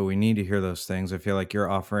things, but we need to hear those things. I feel like you're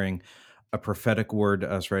offering a prophetic word to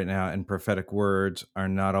us right now, and prophetic words are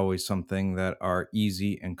not always something that are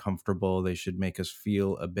easy and comfortable. They should make us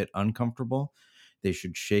feel a bit uncomfortable. They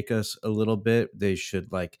should shake us a little bit. They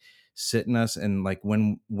should like sit in us, and like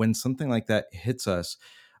when something like that hits us,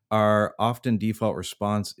 our often default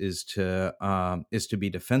response is to be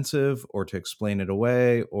defensive or to explain it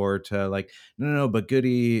away or to like, no, no, no, but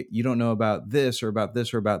goody, you don't know about this or about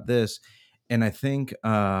this or about this. And I think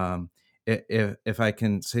if I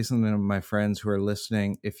can say something to my friends who are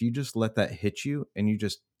listening, if you just let that hit you and you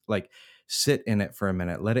just like sit in it for a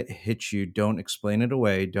minute, let it hit you, don't explain it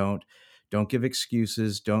away, don't give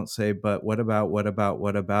excuses, don't say but what about,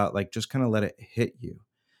 like just kind of let it hit you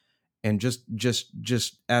and just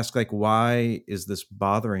ask, like, why is this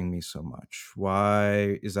bothering me so much?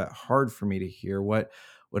 Why is that hard for me to hear? What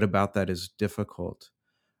about that is difficult?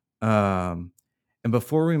 um and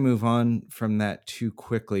before we move on from that too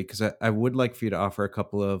quickly, because I would like for you to offer a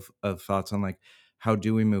couple of thoughts on like how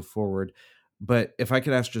do we move forward, but if I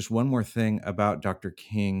could ask just one more thing about Dr.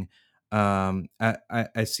 King.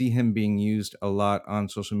 I see him being used a lot on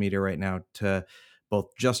social media right now to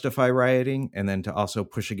both justify rioting and then to also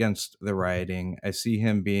push against the rioting. I see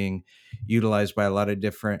him being utilized by a lot of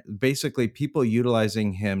different, basically people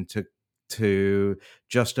utilizing him to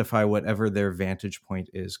justify whatever their vantage point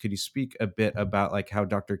is. Could you speak a bit about like how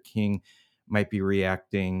Dr. King might be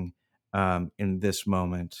reacting in this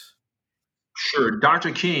moment? Sure,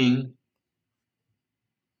 Dr. King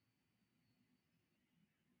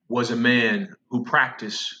was a man who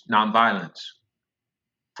practiced nonviolence,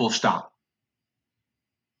 full stop.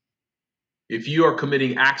 If you are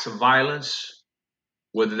committing acts of violence,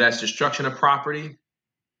 whether that's destruction of property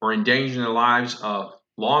or endangering the lives of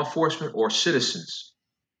law enforcement or citizens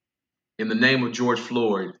in the name of George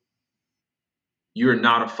Floyd, you're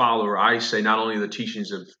not a follower, I say, not only of the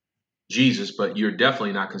teachings of Jesus, but you're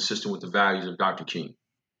definitely not consistent with the values of Dr. King.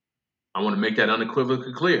 I want to make that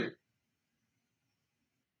unequivocally clear.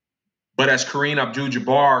 But as Kareem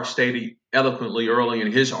Abdul-Jabbar stated eloquently early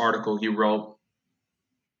in his article he wrote,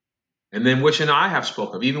 and then which and I have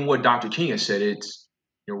spoken of, even what Dr. King has said, it's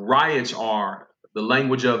riots are the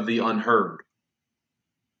language of the unheard.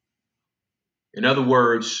 In other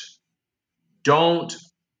words, don't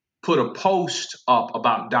put a post up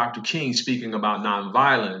about Dr. King speaking about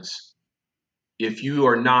nonviolence if you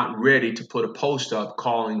are not ready to put a post up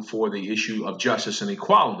calling for the issue of justice and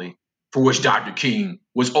equality for which Dr. King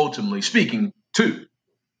was ultimately speaking to.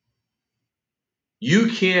 You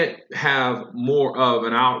can't have more of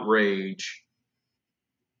an outrage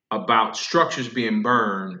about structures being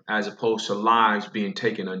burned as opposed to lives being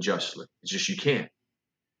taken unjustly. It's just you can't.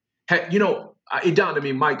 It dawned on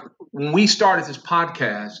me, Mike, when we started this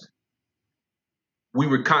podcast, we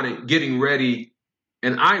were kind of getting ready,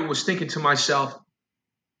 and I was thinking to myself,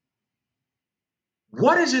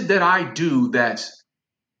 what is it that I do that's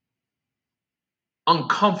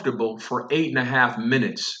uncomfortable for 8.5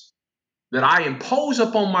 minutes that I impose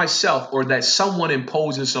upon myself or that someone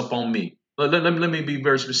imposes upon me? Let me be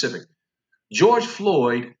very specific. George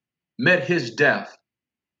Floyd met his death,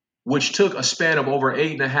 which took a span of over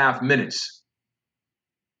 8.5 minutes.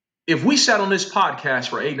 If we sat on this podcast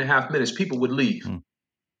for 8.5 minutes, people would leave.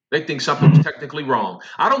 They think something was technically wrong.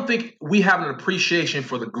 I don't think we have an appreciation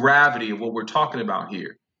for the gravity of what we're talking about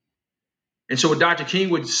here. And so what Dr. King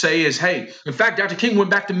would say is, hey, in fact, Dr. King went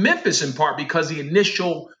back to Memphis in part because the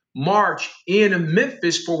initial march in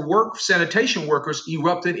Memphis for sanitation workers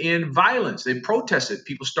erupted in violence. They protested.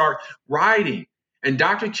 People start rioting. And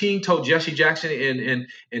Dr. King told Jesse Jackson and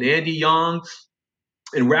Andy Young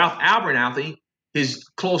and Ralph Abernathy, his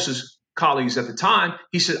closest colleagues at the time,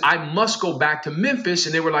 he said, I must go back to Memphis.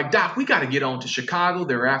 And they were like, Doc, we got to get on to Chicago.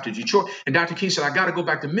 They were after Detroit. And Dr. King said, I got to go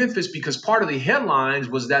back to Memphis because part of the headlines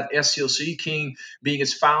was that SCLC, King being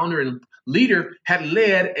its founder and leader, had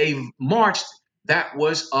led a march that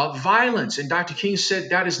was of violence. And Dr. King said,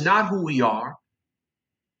 that is not who we are.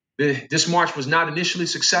 This march was not initially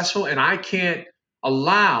successful, and I can't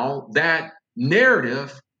allow that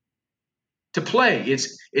narrative to play.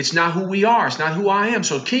 It's not who we are. It's not who I am.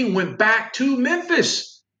 So King went back to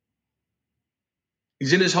Memphis.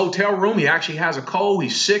 He's in his hotel room. He actually has a cold.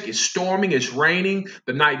 He's sick. It's storming. It's raining.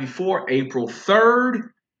 The night before, April 3rd,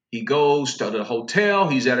 he goes to the hotel.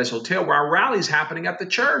 He's at his hotel where our rally's happening at the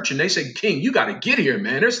church. And they say, King, you got to get here,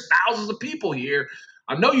 man. There's thousands of people here.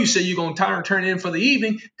 I know you said you're going to turn in for the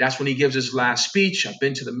evening. That's when he gives his last speech. I've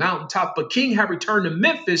been to the mountaintop. But King had returned to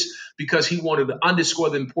Memphis because he wanted to underscore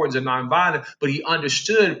the importance of nonviolence, but he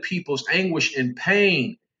understood people's anguish and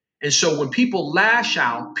pain. And so when people lash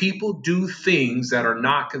out, people do things that are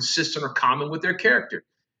not consistent or common with their character.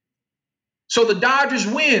 So the Dodgers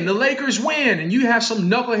win, the Lakers win, and you have some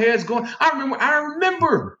knuckleheads going. I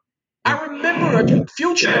remember a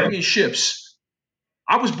few championships.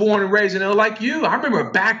 I was born and raised in LA like you. I remember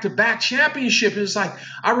a back-to-back championship. It's like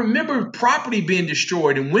I remember property being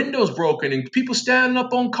destroyed and windows broken and people standing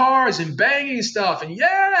up on cars and banging stuff. And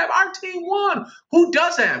yeah, our team won. Who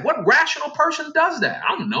does that? What rational person does that?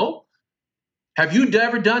 I don't know. Have you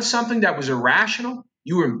ever done something that was irrational,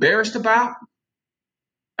 you were embarrassed about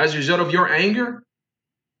as a result of your anger?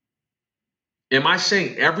 Am I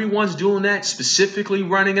saying everyone's doing that, specifically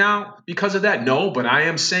running out because of that? No, but I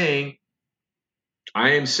am saying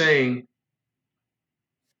 2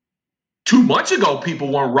 months ago, people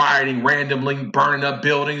weren't rioting randomly, burning up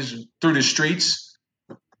buildings through the streets.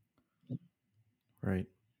 Right.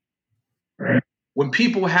 When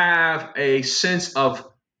people have a sense of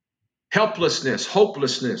helplessness,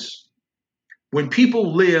 hopelessness, when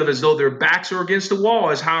people live as though their backs are against the wall,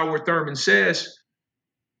 as Howard Thurman says.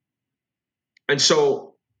 And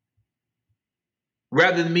so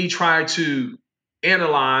rather than me try to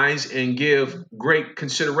analyze and give great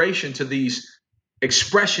consideration to these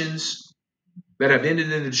expressions that have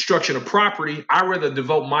ended in the destruction of property, I rather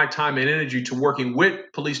devote my time and energy to working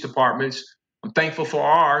with police departments. I'm thankful for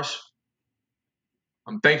ours.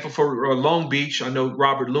 I'm thankful for Long Beach. I know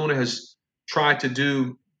Robert Luna has tried to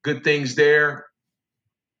do good things there.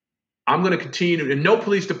 I'm going to continue, and no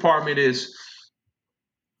police department is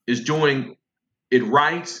doing it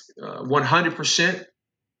right 100%.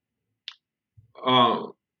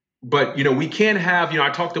 But, we can't have, I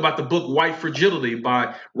talked about the book White Fragility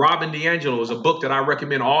by Robin DiAngelo. It's a book that I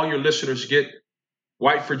recommend all your listeners get,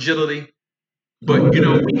 White Fragility. But,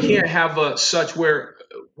 we can't have such where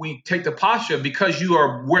we take the posture because you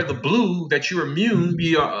wear the blue that you're immune,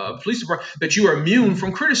 be a police department, that you are immune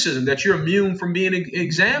from criticism, that you're immune from being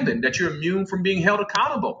examined, that you're immune from being held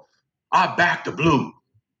accountable. I back the blue.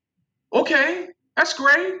 Okay, that's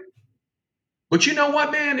great. But you know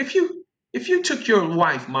what, man? If you took your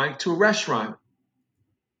wife, Mike, to a restaurant,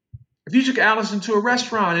 if you took Allison to a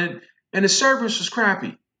restaurant and the service was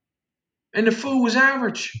crappy and the food was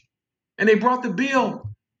average and they brought the bill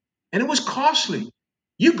and it was costly,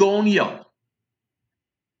 you go on Yelp.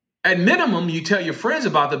 At minimum, you tell your friends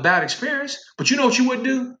about the bad experience, but you know what you would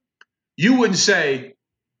do? You wouldn't say,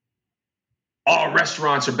 all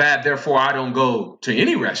restaurants are bad, therefore I don't go to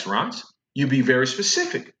any restaurants. You'd be very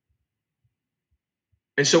specific.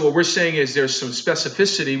 And so what we're saying is there's some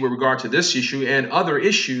specificity with regard to this issue and other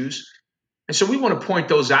issues. And so we want to point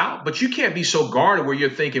those out, but you can't be so guarded where you're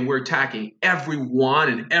thinking we're attacking everyone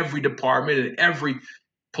and every department and every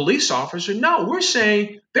police officer. No, we're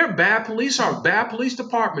saying they're bad police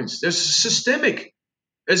departments. There's systemic.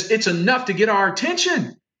 It's enough to get our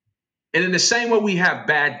attention. And in the same way, we have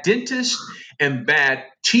bad dentists and bad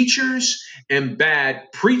teachers and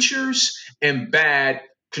bad preachers and bad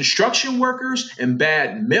construction workers and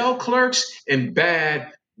bad mail clerks and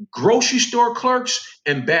bad grocery store clerks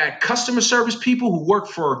and bad customer service people who work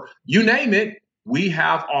for you name it. We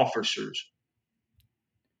have officers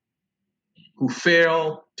who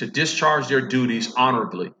fail to discharge their duties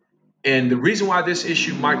honorably. And the reason why this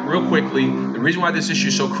issue, Mike, real quickly, the reason why this issue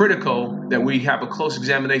is so critical that we have a close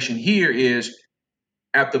examination here is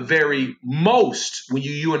at the very most, when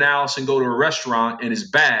you and Allison go to a restaurant and it's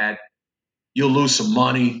bad, you'll lose some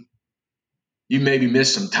money. You maybe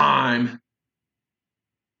miss some time.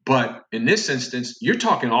 But in this instance, you're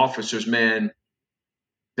talking officers, man,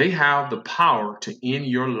 they have the power to end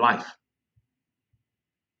your life.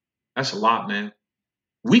 That's a lot, man.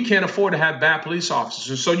 We can't afford to have bad police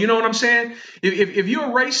officers. So you know what I'm saying? If you're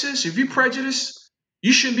a racist, if you're prejudiced,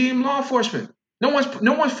 you shouldn't be in law enforcement. No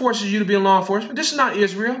one forces you to be in law enforcement. This is not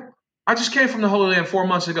Israel. I just came from the Holy Land 4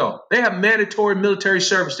 months ago. They have mandatory military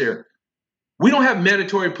service there. We don't have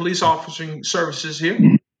mandatory police officering services here.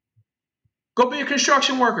 Go be a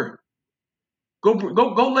construction worker.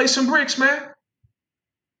 Go lay some bricks, man.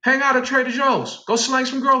 Hang out at Trader Joe's. Go slang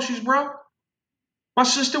some groceries, bro. My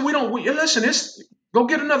sister, listen. Go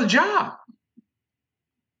get another job.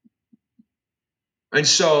 And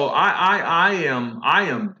so I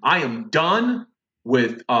am done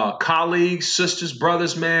with colleagues, sisters,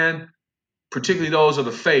 brothers, man, particularly those of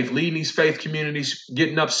the faith, leading these faith communities,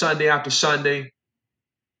 getting up Sunday after Sunday,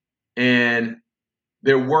 and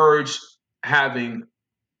their words having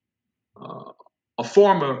a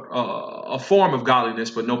form of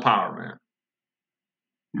godliness, but no power, man.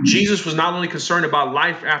 Mm-hmm. Jesus was not only concerned about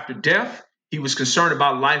life after death, he was concerned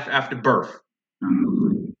about life after birth.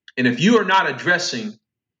 Mm-hmm. And if you are not addressing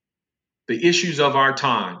the issues of our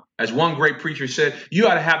time, as one great preacher said, you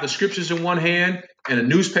ought to have the scriptures in one hand and a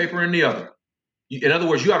newspaper in the other. In other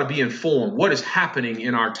words, you ought to be informed what is happening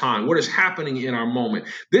in our time, what is happening in our moment.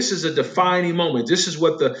 This is a defining moment. This is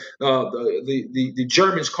what the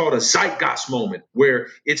Germans called a Zeitgeist moment, where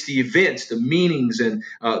it's the events, the meanings, and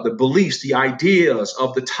the beliefs, the ideas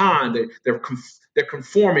of the time that they're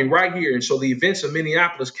conforming right here. And so the events of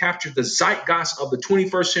Minneapolis captured the zeitgeist of the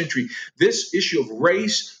 21st century. This issue of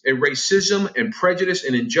race and racism and prejudice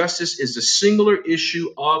and injustice is the singular issue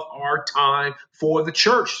of our time for the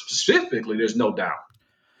church specifically. There's no doubt.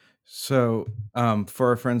 So for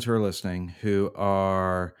our friends who are listening, who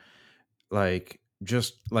are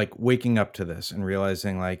just waking up to this and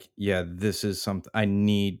realizing yeah, this is something I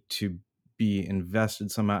need to be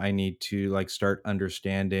invested somehow. I need to start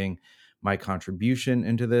understanding my contribution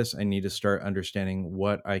into this. I need to start understanding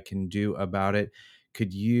what I can do about it.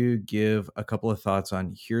 Could you give a couple of thoughts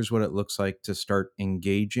on here's what it looks like to start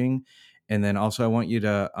engaging? And then also I want you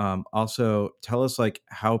to also tell us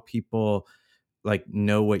how people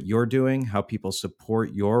know what you're doing, how people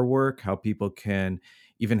support your work, how people can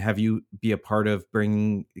even have you be a part of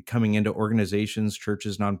coming into organizations,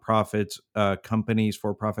 churches, nonprofits, companies,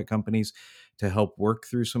 for-profit companies to help work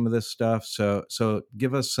through some of this stuff. So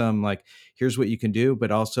give us some here's what you can do,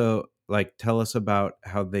 but also tell us about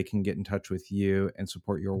how they can get in touch with you and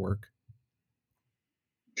support your work.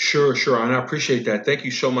 Sure. And I appreciate that. Thank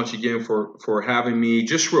you so much again for having me.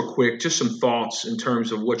 Just real quick, just some thoughts in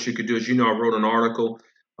terms of what you could do. As you know, I wrote an article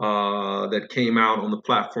that came out on the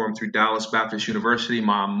platform through Dallas Baptist University,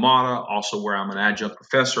 my alma mater, also where I'm an adjunct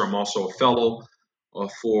professor. I'm also a fellow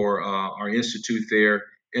for our institute there.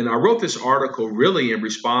 And I wrote this article really in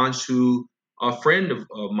response to a friend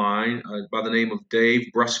of mine by the name of Dave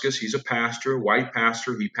Bruskus. He's a pastor, white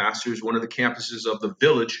pastor. He pastors one of the campuses of the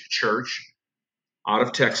Village Church out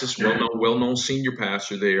of Texas, well-known senior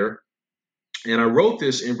pastor there. And I wrote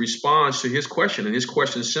this in response to his question. And his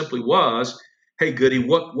question simply was, hey, Goody,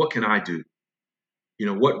 what can I do? You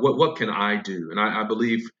know, what can I do? And I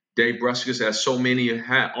believe Dave Bruskus, as so many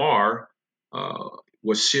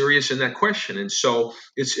was serious in that question. And so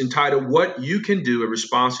it's entitled, What You Can Do in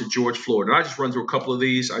Response to George Floyd. And I just run through a couple of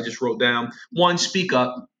these. I just wrote down, 1, speak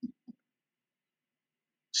up.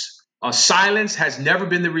 Silence has never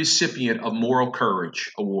been the recipient of Moral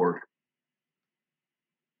Courage Award.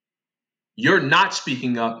 You're not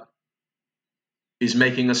speaking up is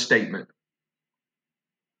making a statement.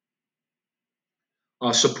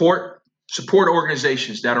 Support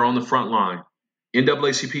organizations that are on the front line.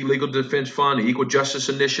 NAACP Legal Defense Fund, the Equal Justice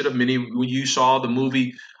Initiative. Many of you saw the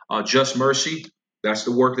movie Just Mercy. That's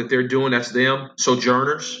the work that they're doing. That's them.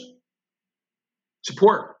 Sojourners.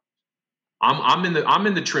 Support. I'm in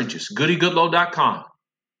the trenches. GoodyGoodlow.com.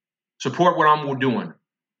 Support what I'm doing.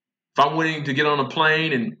 If I'm willing to get on a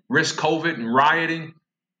plane and risk COVID and rioting,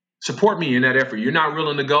 support me in that effort. You're not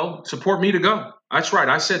willing to go, support me to go. That's right.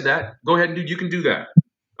 I said that. Go ahead and you can do that.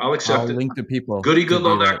 I'll accept I'll it. link to people to do that as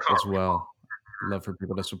GoodyGoodlow.com. well. Love for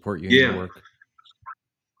people to support you in your Yeah. work.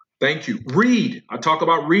 Thank you. Read. I talk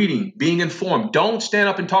about reading, being informed. Don't stand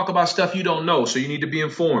up and talk about stuff you don't know. So you need to be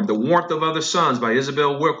informed. The Warmth of Other Suns by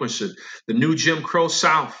Isabel Wilkerson. The New Jim Crow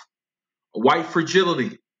South. White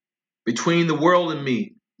Fragility. Between the World and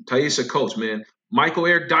Me. Taisa Coates, man. Michael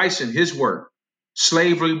Air Dyson, his work.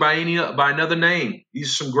 Slavery by Another Name.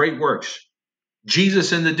 These are some great works.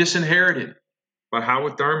 Jesus and the Disinherited by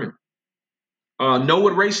Howard Thurman. Know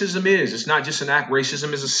what racism is. It's not just an act.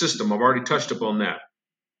 Racism is a system. I've already touched upon that.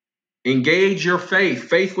 Engage your faith.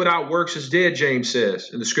 Faith without works is dead, James says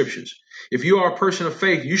in the scriptures. If you are a person of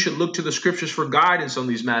faith, you should look to the scriptures for guidance on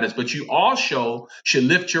these matters, but you also should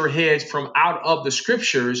lift your heads from out of the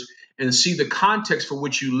scriptures and see the context for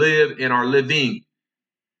which you live and are living.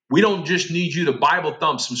 We don't just need you to Bible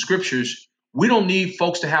thump some scriptures. We don't need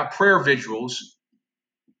folks to have prayer vigils,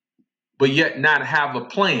 but yet not have a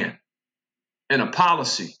plan and a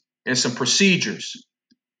policy and some procedures.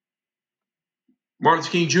 Martin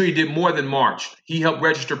Luther King Jr. did more than march. He helped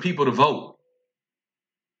register people to vote.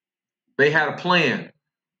 They had a plan.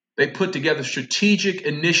 They put together strategic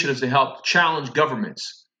initiatives to help challenge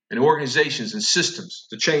governments and organizations and systems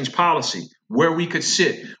to change policy, where we could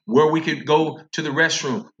sit, where we could go to the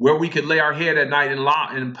restroom, where we could lay our head at night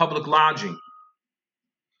in public lodging.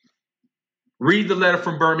 Read the letter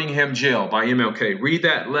from Birmingham Jail by MLK. Read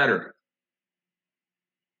that letter.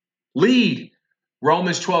 Lead.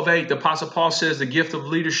 Romans 12:8, the Apostle Paul says the gift of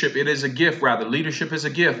leadership, it is a gift rather. Leadership is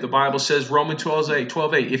a gift. The Bible says, Romans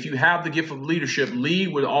 12:8, if you have the gift of leadership,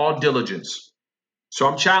 lead with all diligence. So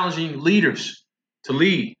I'm challenging leaders to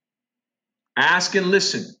lead. Ask and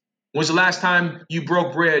listen. When's the last time you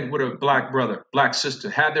broke bread with a black brother, black sister,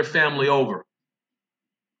 had their family over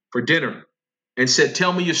for dinner and said,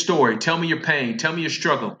 tell me your story, tell me your pain, tell me your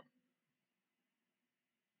struggle.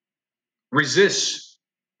 Resist.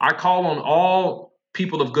 I call on all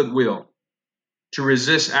people of goodwill to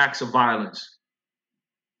resist acts of violence.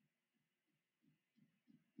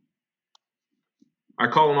 I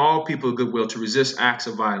call on all people of goodwill to resist acts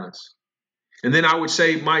of violence. And then I would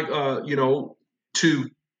say, Mike, to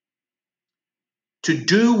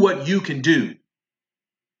do what you can do.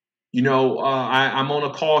 I'm on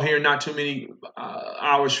a call here, not too many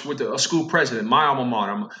hours with a school president, my alma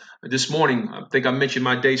mater. This morning, I think I mentioned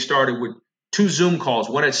my day started with 2 Zoom calls,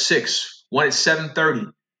 one at 6, one at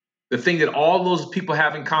 7:30. The thing that all those people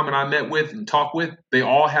have in common I met with and talk with, they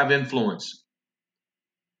all have influence.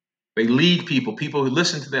 They lead people who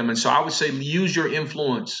listen to them. And so I would say use your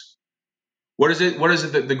influence. What is it?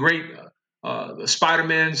 The great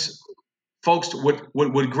Spider-Man's folks,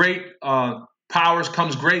 with great powers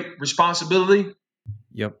comes great responsibility.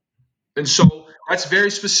 Yep. And so that's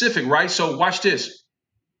very specific, right? So watch this.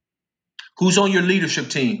 Who's on your leadership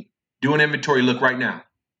team? Do an inventory look right now.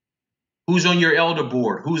 Who's on your elder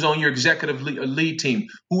board? Who's on your executive lead team?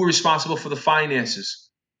 Who are responsible for the finances?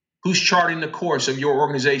 Who's charting the course of your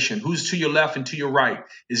organization? Who's to your left and to your right?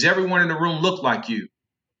 Does everyone in the room look like you?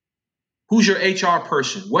 Who's your HR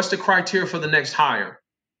person? What's the criteria for the next hire?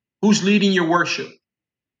 Who's leading your worship?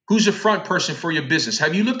 Who's the front person for your business?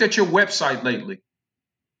 Have you looked at your website lately?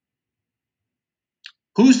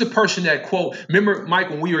 Who's the person that, quote, remember, Mike,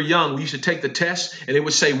 when we were young, we used to take the test and it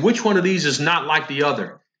would say, which one of these is not like the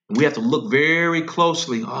other? And we have to look very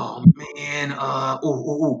closely. Oh, man.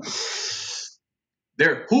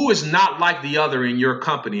 Who is not like the other in your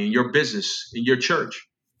company, in your business, in your church?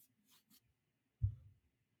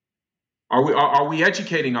 Are we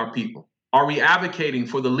educating our people? Are we advocating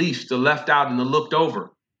for the least, the left out, and the looked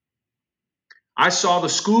over? I saw the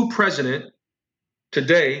school president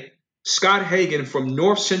today, Scott Hagan from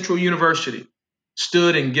North Central University,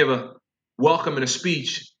 stood and give a welcome and a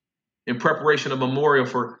speech in preparation of a memorial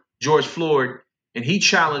for George Floyd, and he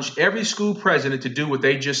challenged every school president to do what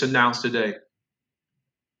they just announced today.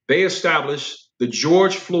 They established the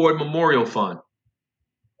George Floyd Memorial Fund.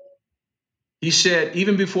 He said,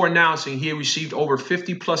 even before announcing, he had received over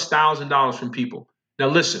 $50,000+ from people. Now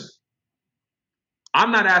listen,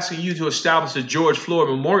 I'm not asking you to establish a George Floyd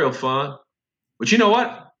Memorial Fund, but you know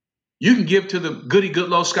what? You can give to the Goody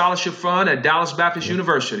Goodlow Scholarship Fund at Dallas Baptist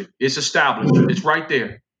University. It's established. It's right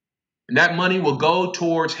there. And that money will go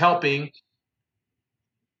towards helping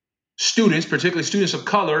students, particularly students of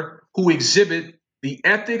color, who exhibit the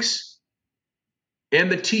ethics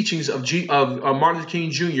and the teachings of Martin Luther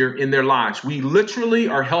King Jr. in their lives. We literally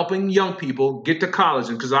are helping young people get to college.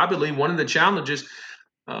 And because I believe one of the challenges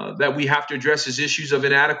that we have to address is issues of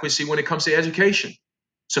inadequacy when it comes to education.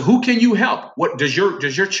 So who can you help? What does your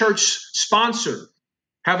church sponsor?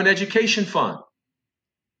 Have an education fund?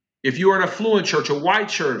 If you are an affluent church, a white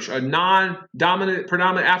church, a non-dominant,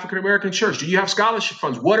 predominant African American church, do you have scholarship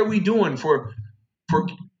funds? What are we doing for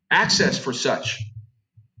access for such?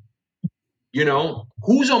 You know,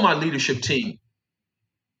 who's on my leadership team?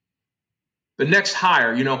 The next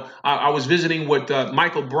hire, you know, I was visiting with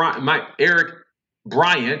Eric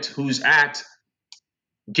Bryant, who's at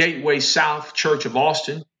Gateway South Church of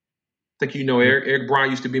Austin. I think you know Yep. Eric. Eric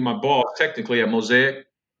Bryant used to be my boss technically at Mosaic.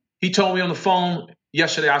 He told me on the phone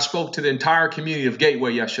yesterday, I spoke to the entire community of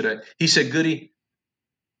Gateway yesterday. He said, Goody,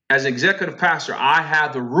 as an executive pastor, I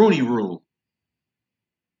have the Rooney Rule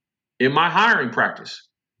in my hiring practice.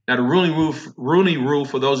 Now, the Rooney Rule,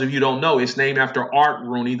 for those of you who don't know, it's named after Art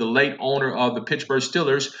Rooney, the late owner of the Pittsburgh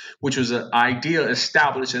Steelers, which was an idea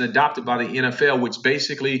established and adopted by the NFL, which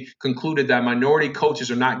basically concluded that minority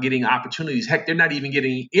coaches are not getting opportunities. Heck, they're not even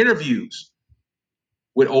getting interviews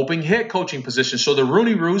with open head coaching positions. So the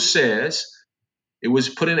Rooney Rule says, it was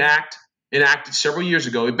put enacted several years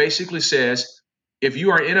ago. It basically says, if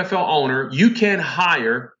you are an NFL owner, you can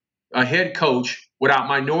hire a head coach without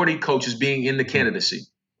minority coaches being in the candidacy.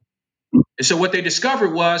 And so what they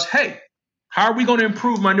discovered was, hey, how are we going to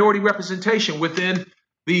improve minority representation within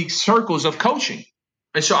the circles of coaching?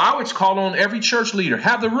 And so I would call on every church leader,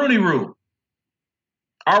 have the Rooney Rule.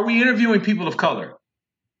 Are we interviewing people of color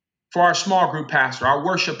for our small group pastor, our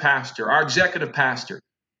worship pastor, our executive pastor?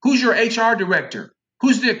 Who's your HR director?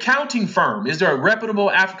 Who's the accounting firm? Is there a reputable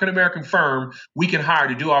African-American firm we can hire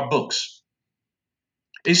to do our books?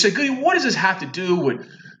 And you say, Goody, what does this have to do with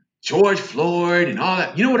George Floyd and all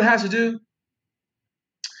that? You know what it has to do?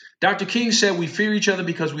 Dr. King said we fear each other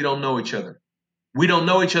because we don't know each other. We don't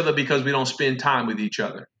know each other because we don't spend time with each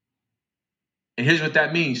other. And here's what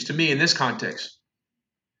that means to me in this context.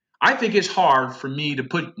 I think it's hard for me to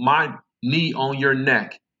put my knee on your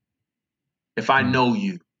neck if I know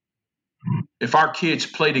you. If our kids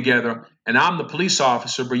play together and I'm the police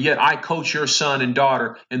officer, but yet I coach your son and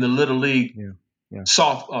daughter in the Little League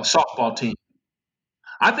softball team.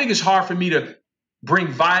 I think it's hard for me to bring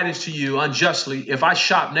violence to you unjustly if I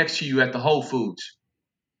shop next to you at the Whole Foods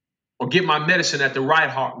or get my medicine at the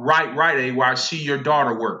Rite Aid where I see your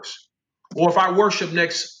daughter works, or if I worship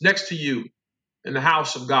next to you in the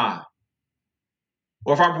house of God,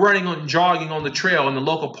 or if I'm running and jogging on the trail in the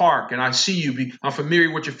local park and I see you, I'm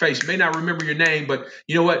familiar with your face, may not remember your name, but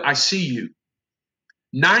you know what? I see you.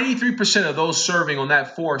 93% of those serving on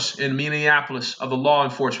that force in Minneapolis of the law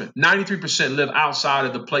enforcement, 93% live outside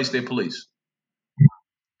of the place they police.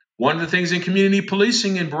 One of the things in community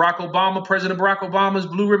policing in President Barack Obama's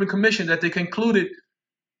Blue Ribbon Commission that they concluded,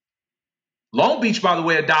 Long Beach, by the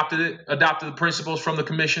way, adopted the principles from the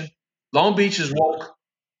commission. Long Beach is woke.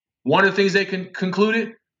 One of the things they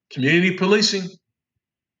concluded, community policing.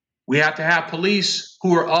 We have to have police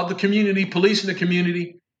who are of the community, policing the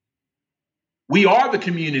community. We are the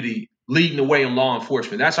community leading the way in law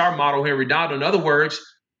enforcement. That's our motto here in Redondo. In other words,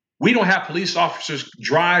 we don't have police officers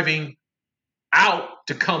driving out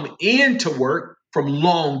to come into work from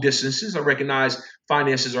long distances. I recognize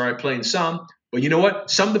finances are at play in some, but you know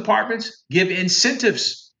what? Some departments give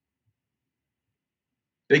incentives.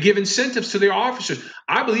 They give incentives to their officers.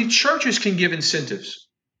 I believe churches can give incentives.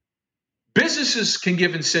 Businesses can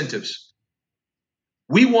give incentives.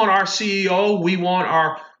 We want our CEO, we want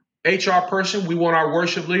our HR person, we want our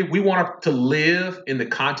worship leader, we want to live in the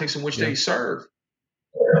context in which they serve.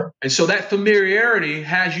 And so that familiarity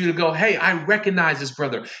has you to go, hey, I recognize this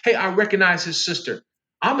brother. Hey, I recognize his sister.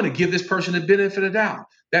 I'm going to give this person the benefit of the doubt.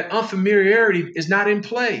 That unfamiliarity is not in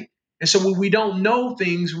play. And so when we don't know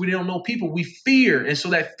things, we don't know people, we fear. And so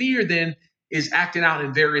that fear then is acting out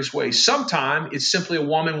in various ways. Sometimes it's simply a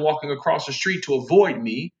woman walking across the street to avoid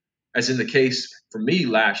me, as in the case for me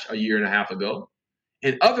a year and a half ago.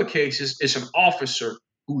 In other cases, it's an officer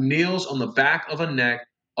who kneels on the back of a neck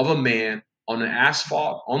of a man on the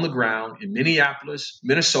asphalt on the ground in Minneapolis,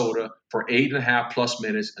 Minnesota for 8.5+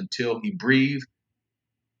 minutes until he breathed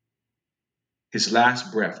his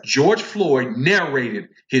last breath. George Floyd narrated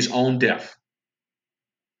his own death.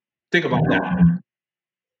 Think about that.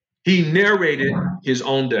 He narrated his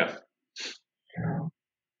own death,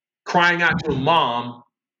 crying out to a mom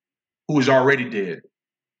who was already dead.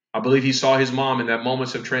 I believe he saw his mom in that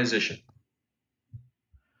moments of transition.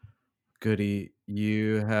 Goody,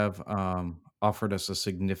 you have offered us a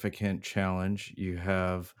significant challenge. You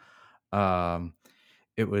have, um,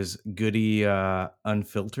 it was goody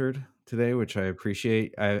unfiltered today, which I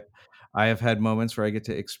appreciate. I have had moments where I get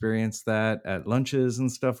to experience that at lunches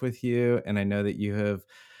and stuff with you, and I know that you have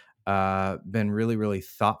been really, really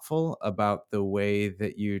thoughtful about the way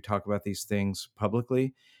that you talk about these things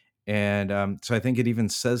publicly. And so I think it even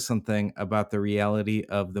says something about the reality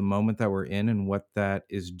of the moment that we're in and what that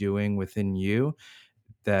is doing within you,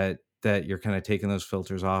 that you're kind of taking those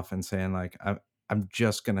filters off and saying like I'm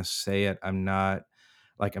just going to say it. I'm not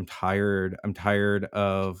like I'm tired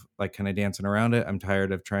of like kind of dancing around it. I'm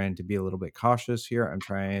tired of trying to be a little bit cautious here.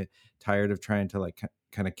 Tired of trying to like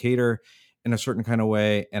kind of cater in a certain kind of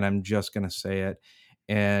way, and I'm just going to say it.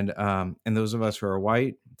 And those of us who are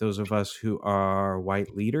white, those of us who are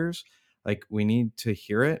white leaders, like we need to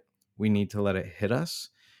hear it. We need to let it hit us,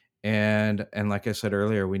 and like I said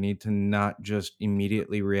earlier, we need to not just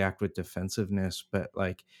immediately react with defensiveness, but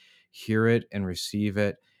like hear it and receive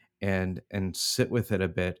it and sit with it a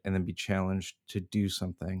bit and then be challenged to do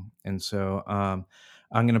something. And so I'm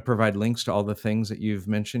going to provide links to all the things that you've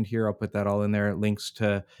mentioned here. I'll put that all in there. Links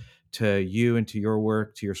to you and to your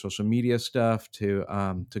work, to your social media stuff, to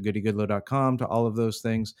goodygoodlow.com, to all of those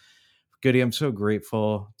things. Goody, I'm so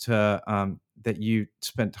grateful to that you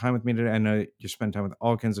spent time with me today. I know you spent time with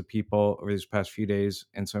all kinds of people over these past few days,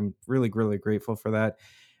 and so I'm really, really grateful for that.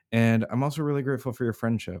 And I'm also really grateful for your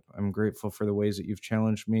friendship. I'm grateful for the ways that you've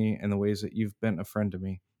challenged me and the ways that you've been a friend to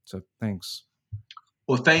me. So thanks.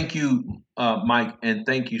 Well, thank you, Mike, and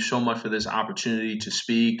thank you so much for this opportunity to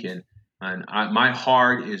speak. My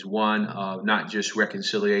heart is one of not just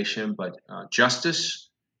reconciliation, but justice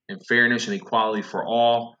and fairness and equality for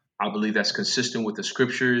all. I believe that's consistent with the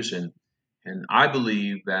scriptures, and I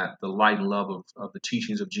believe that the light and love of the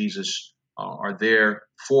teachings of Jesus are there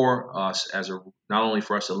for us as a not only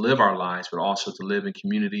for us to live our lives, but also to live in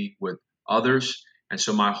community with others. And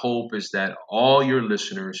so, my hope is that all your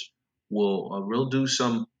listeners will do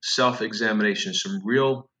some self-examination, some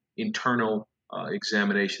real internal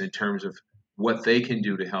examination in terms of what they can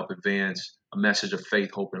do to help advance a message of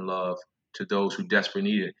faith, hope, and love to those who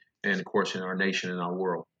desperately need it, and of course in our nation and our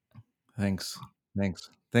world. Thanks. Thanks.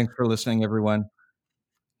 Thanks for listening, everyone.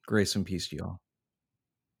 Grace and peace to you all.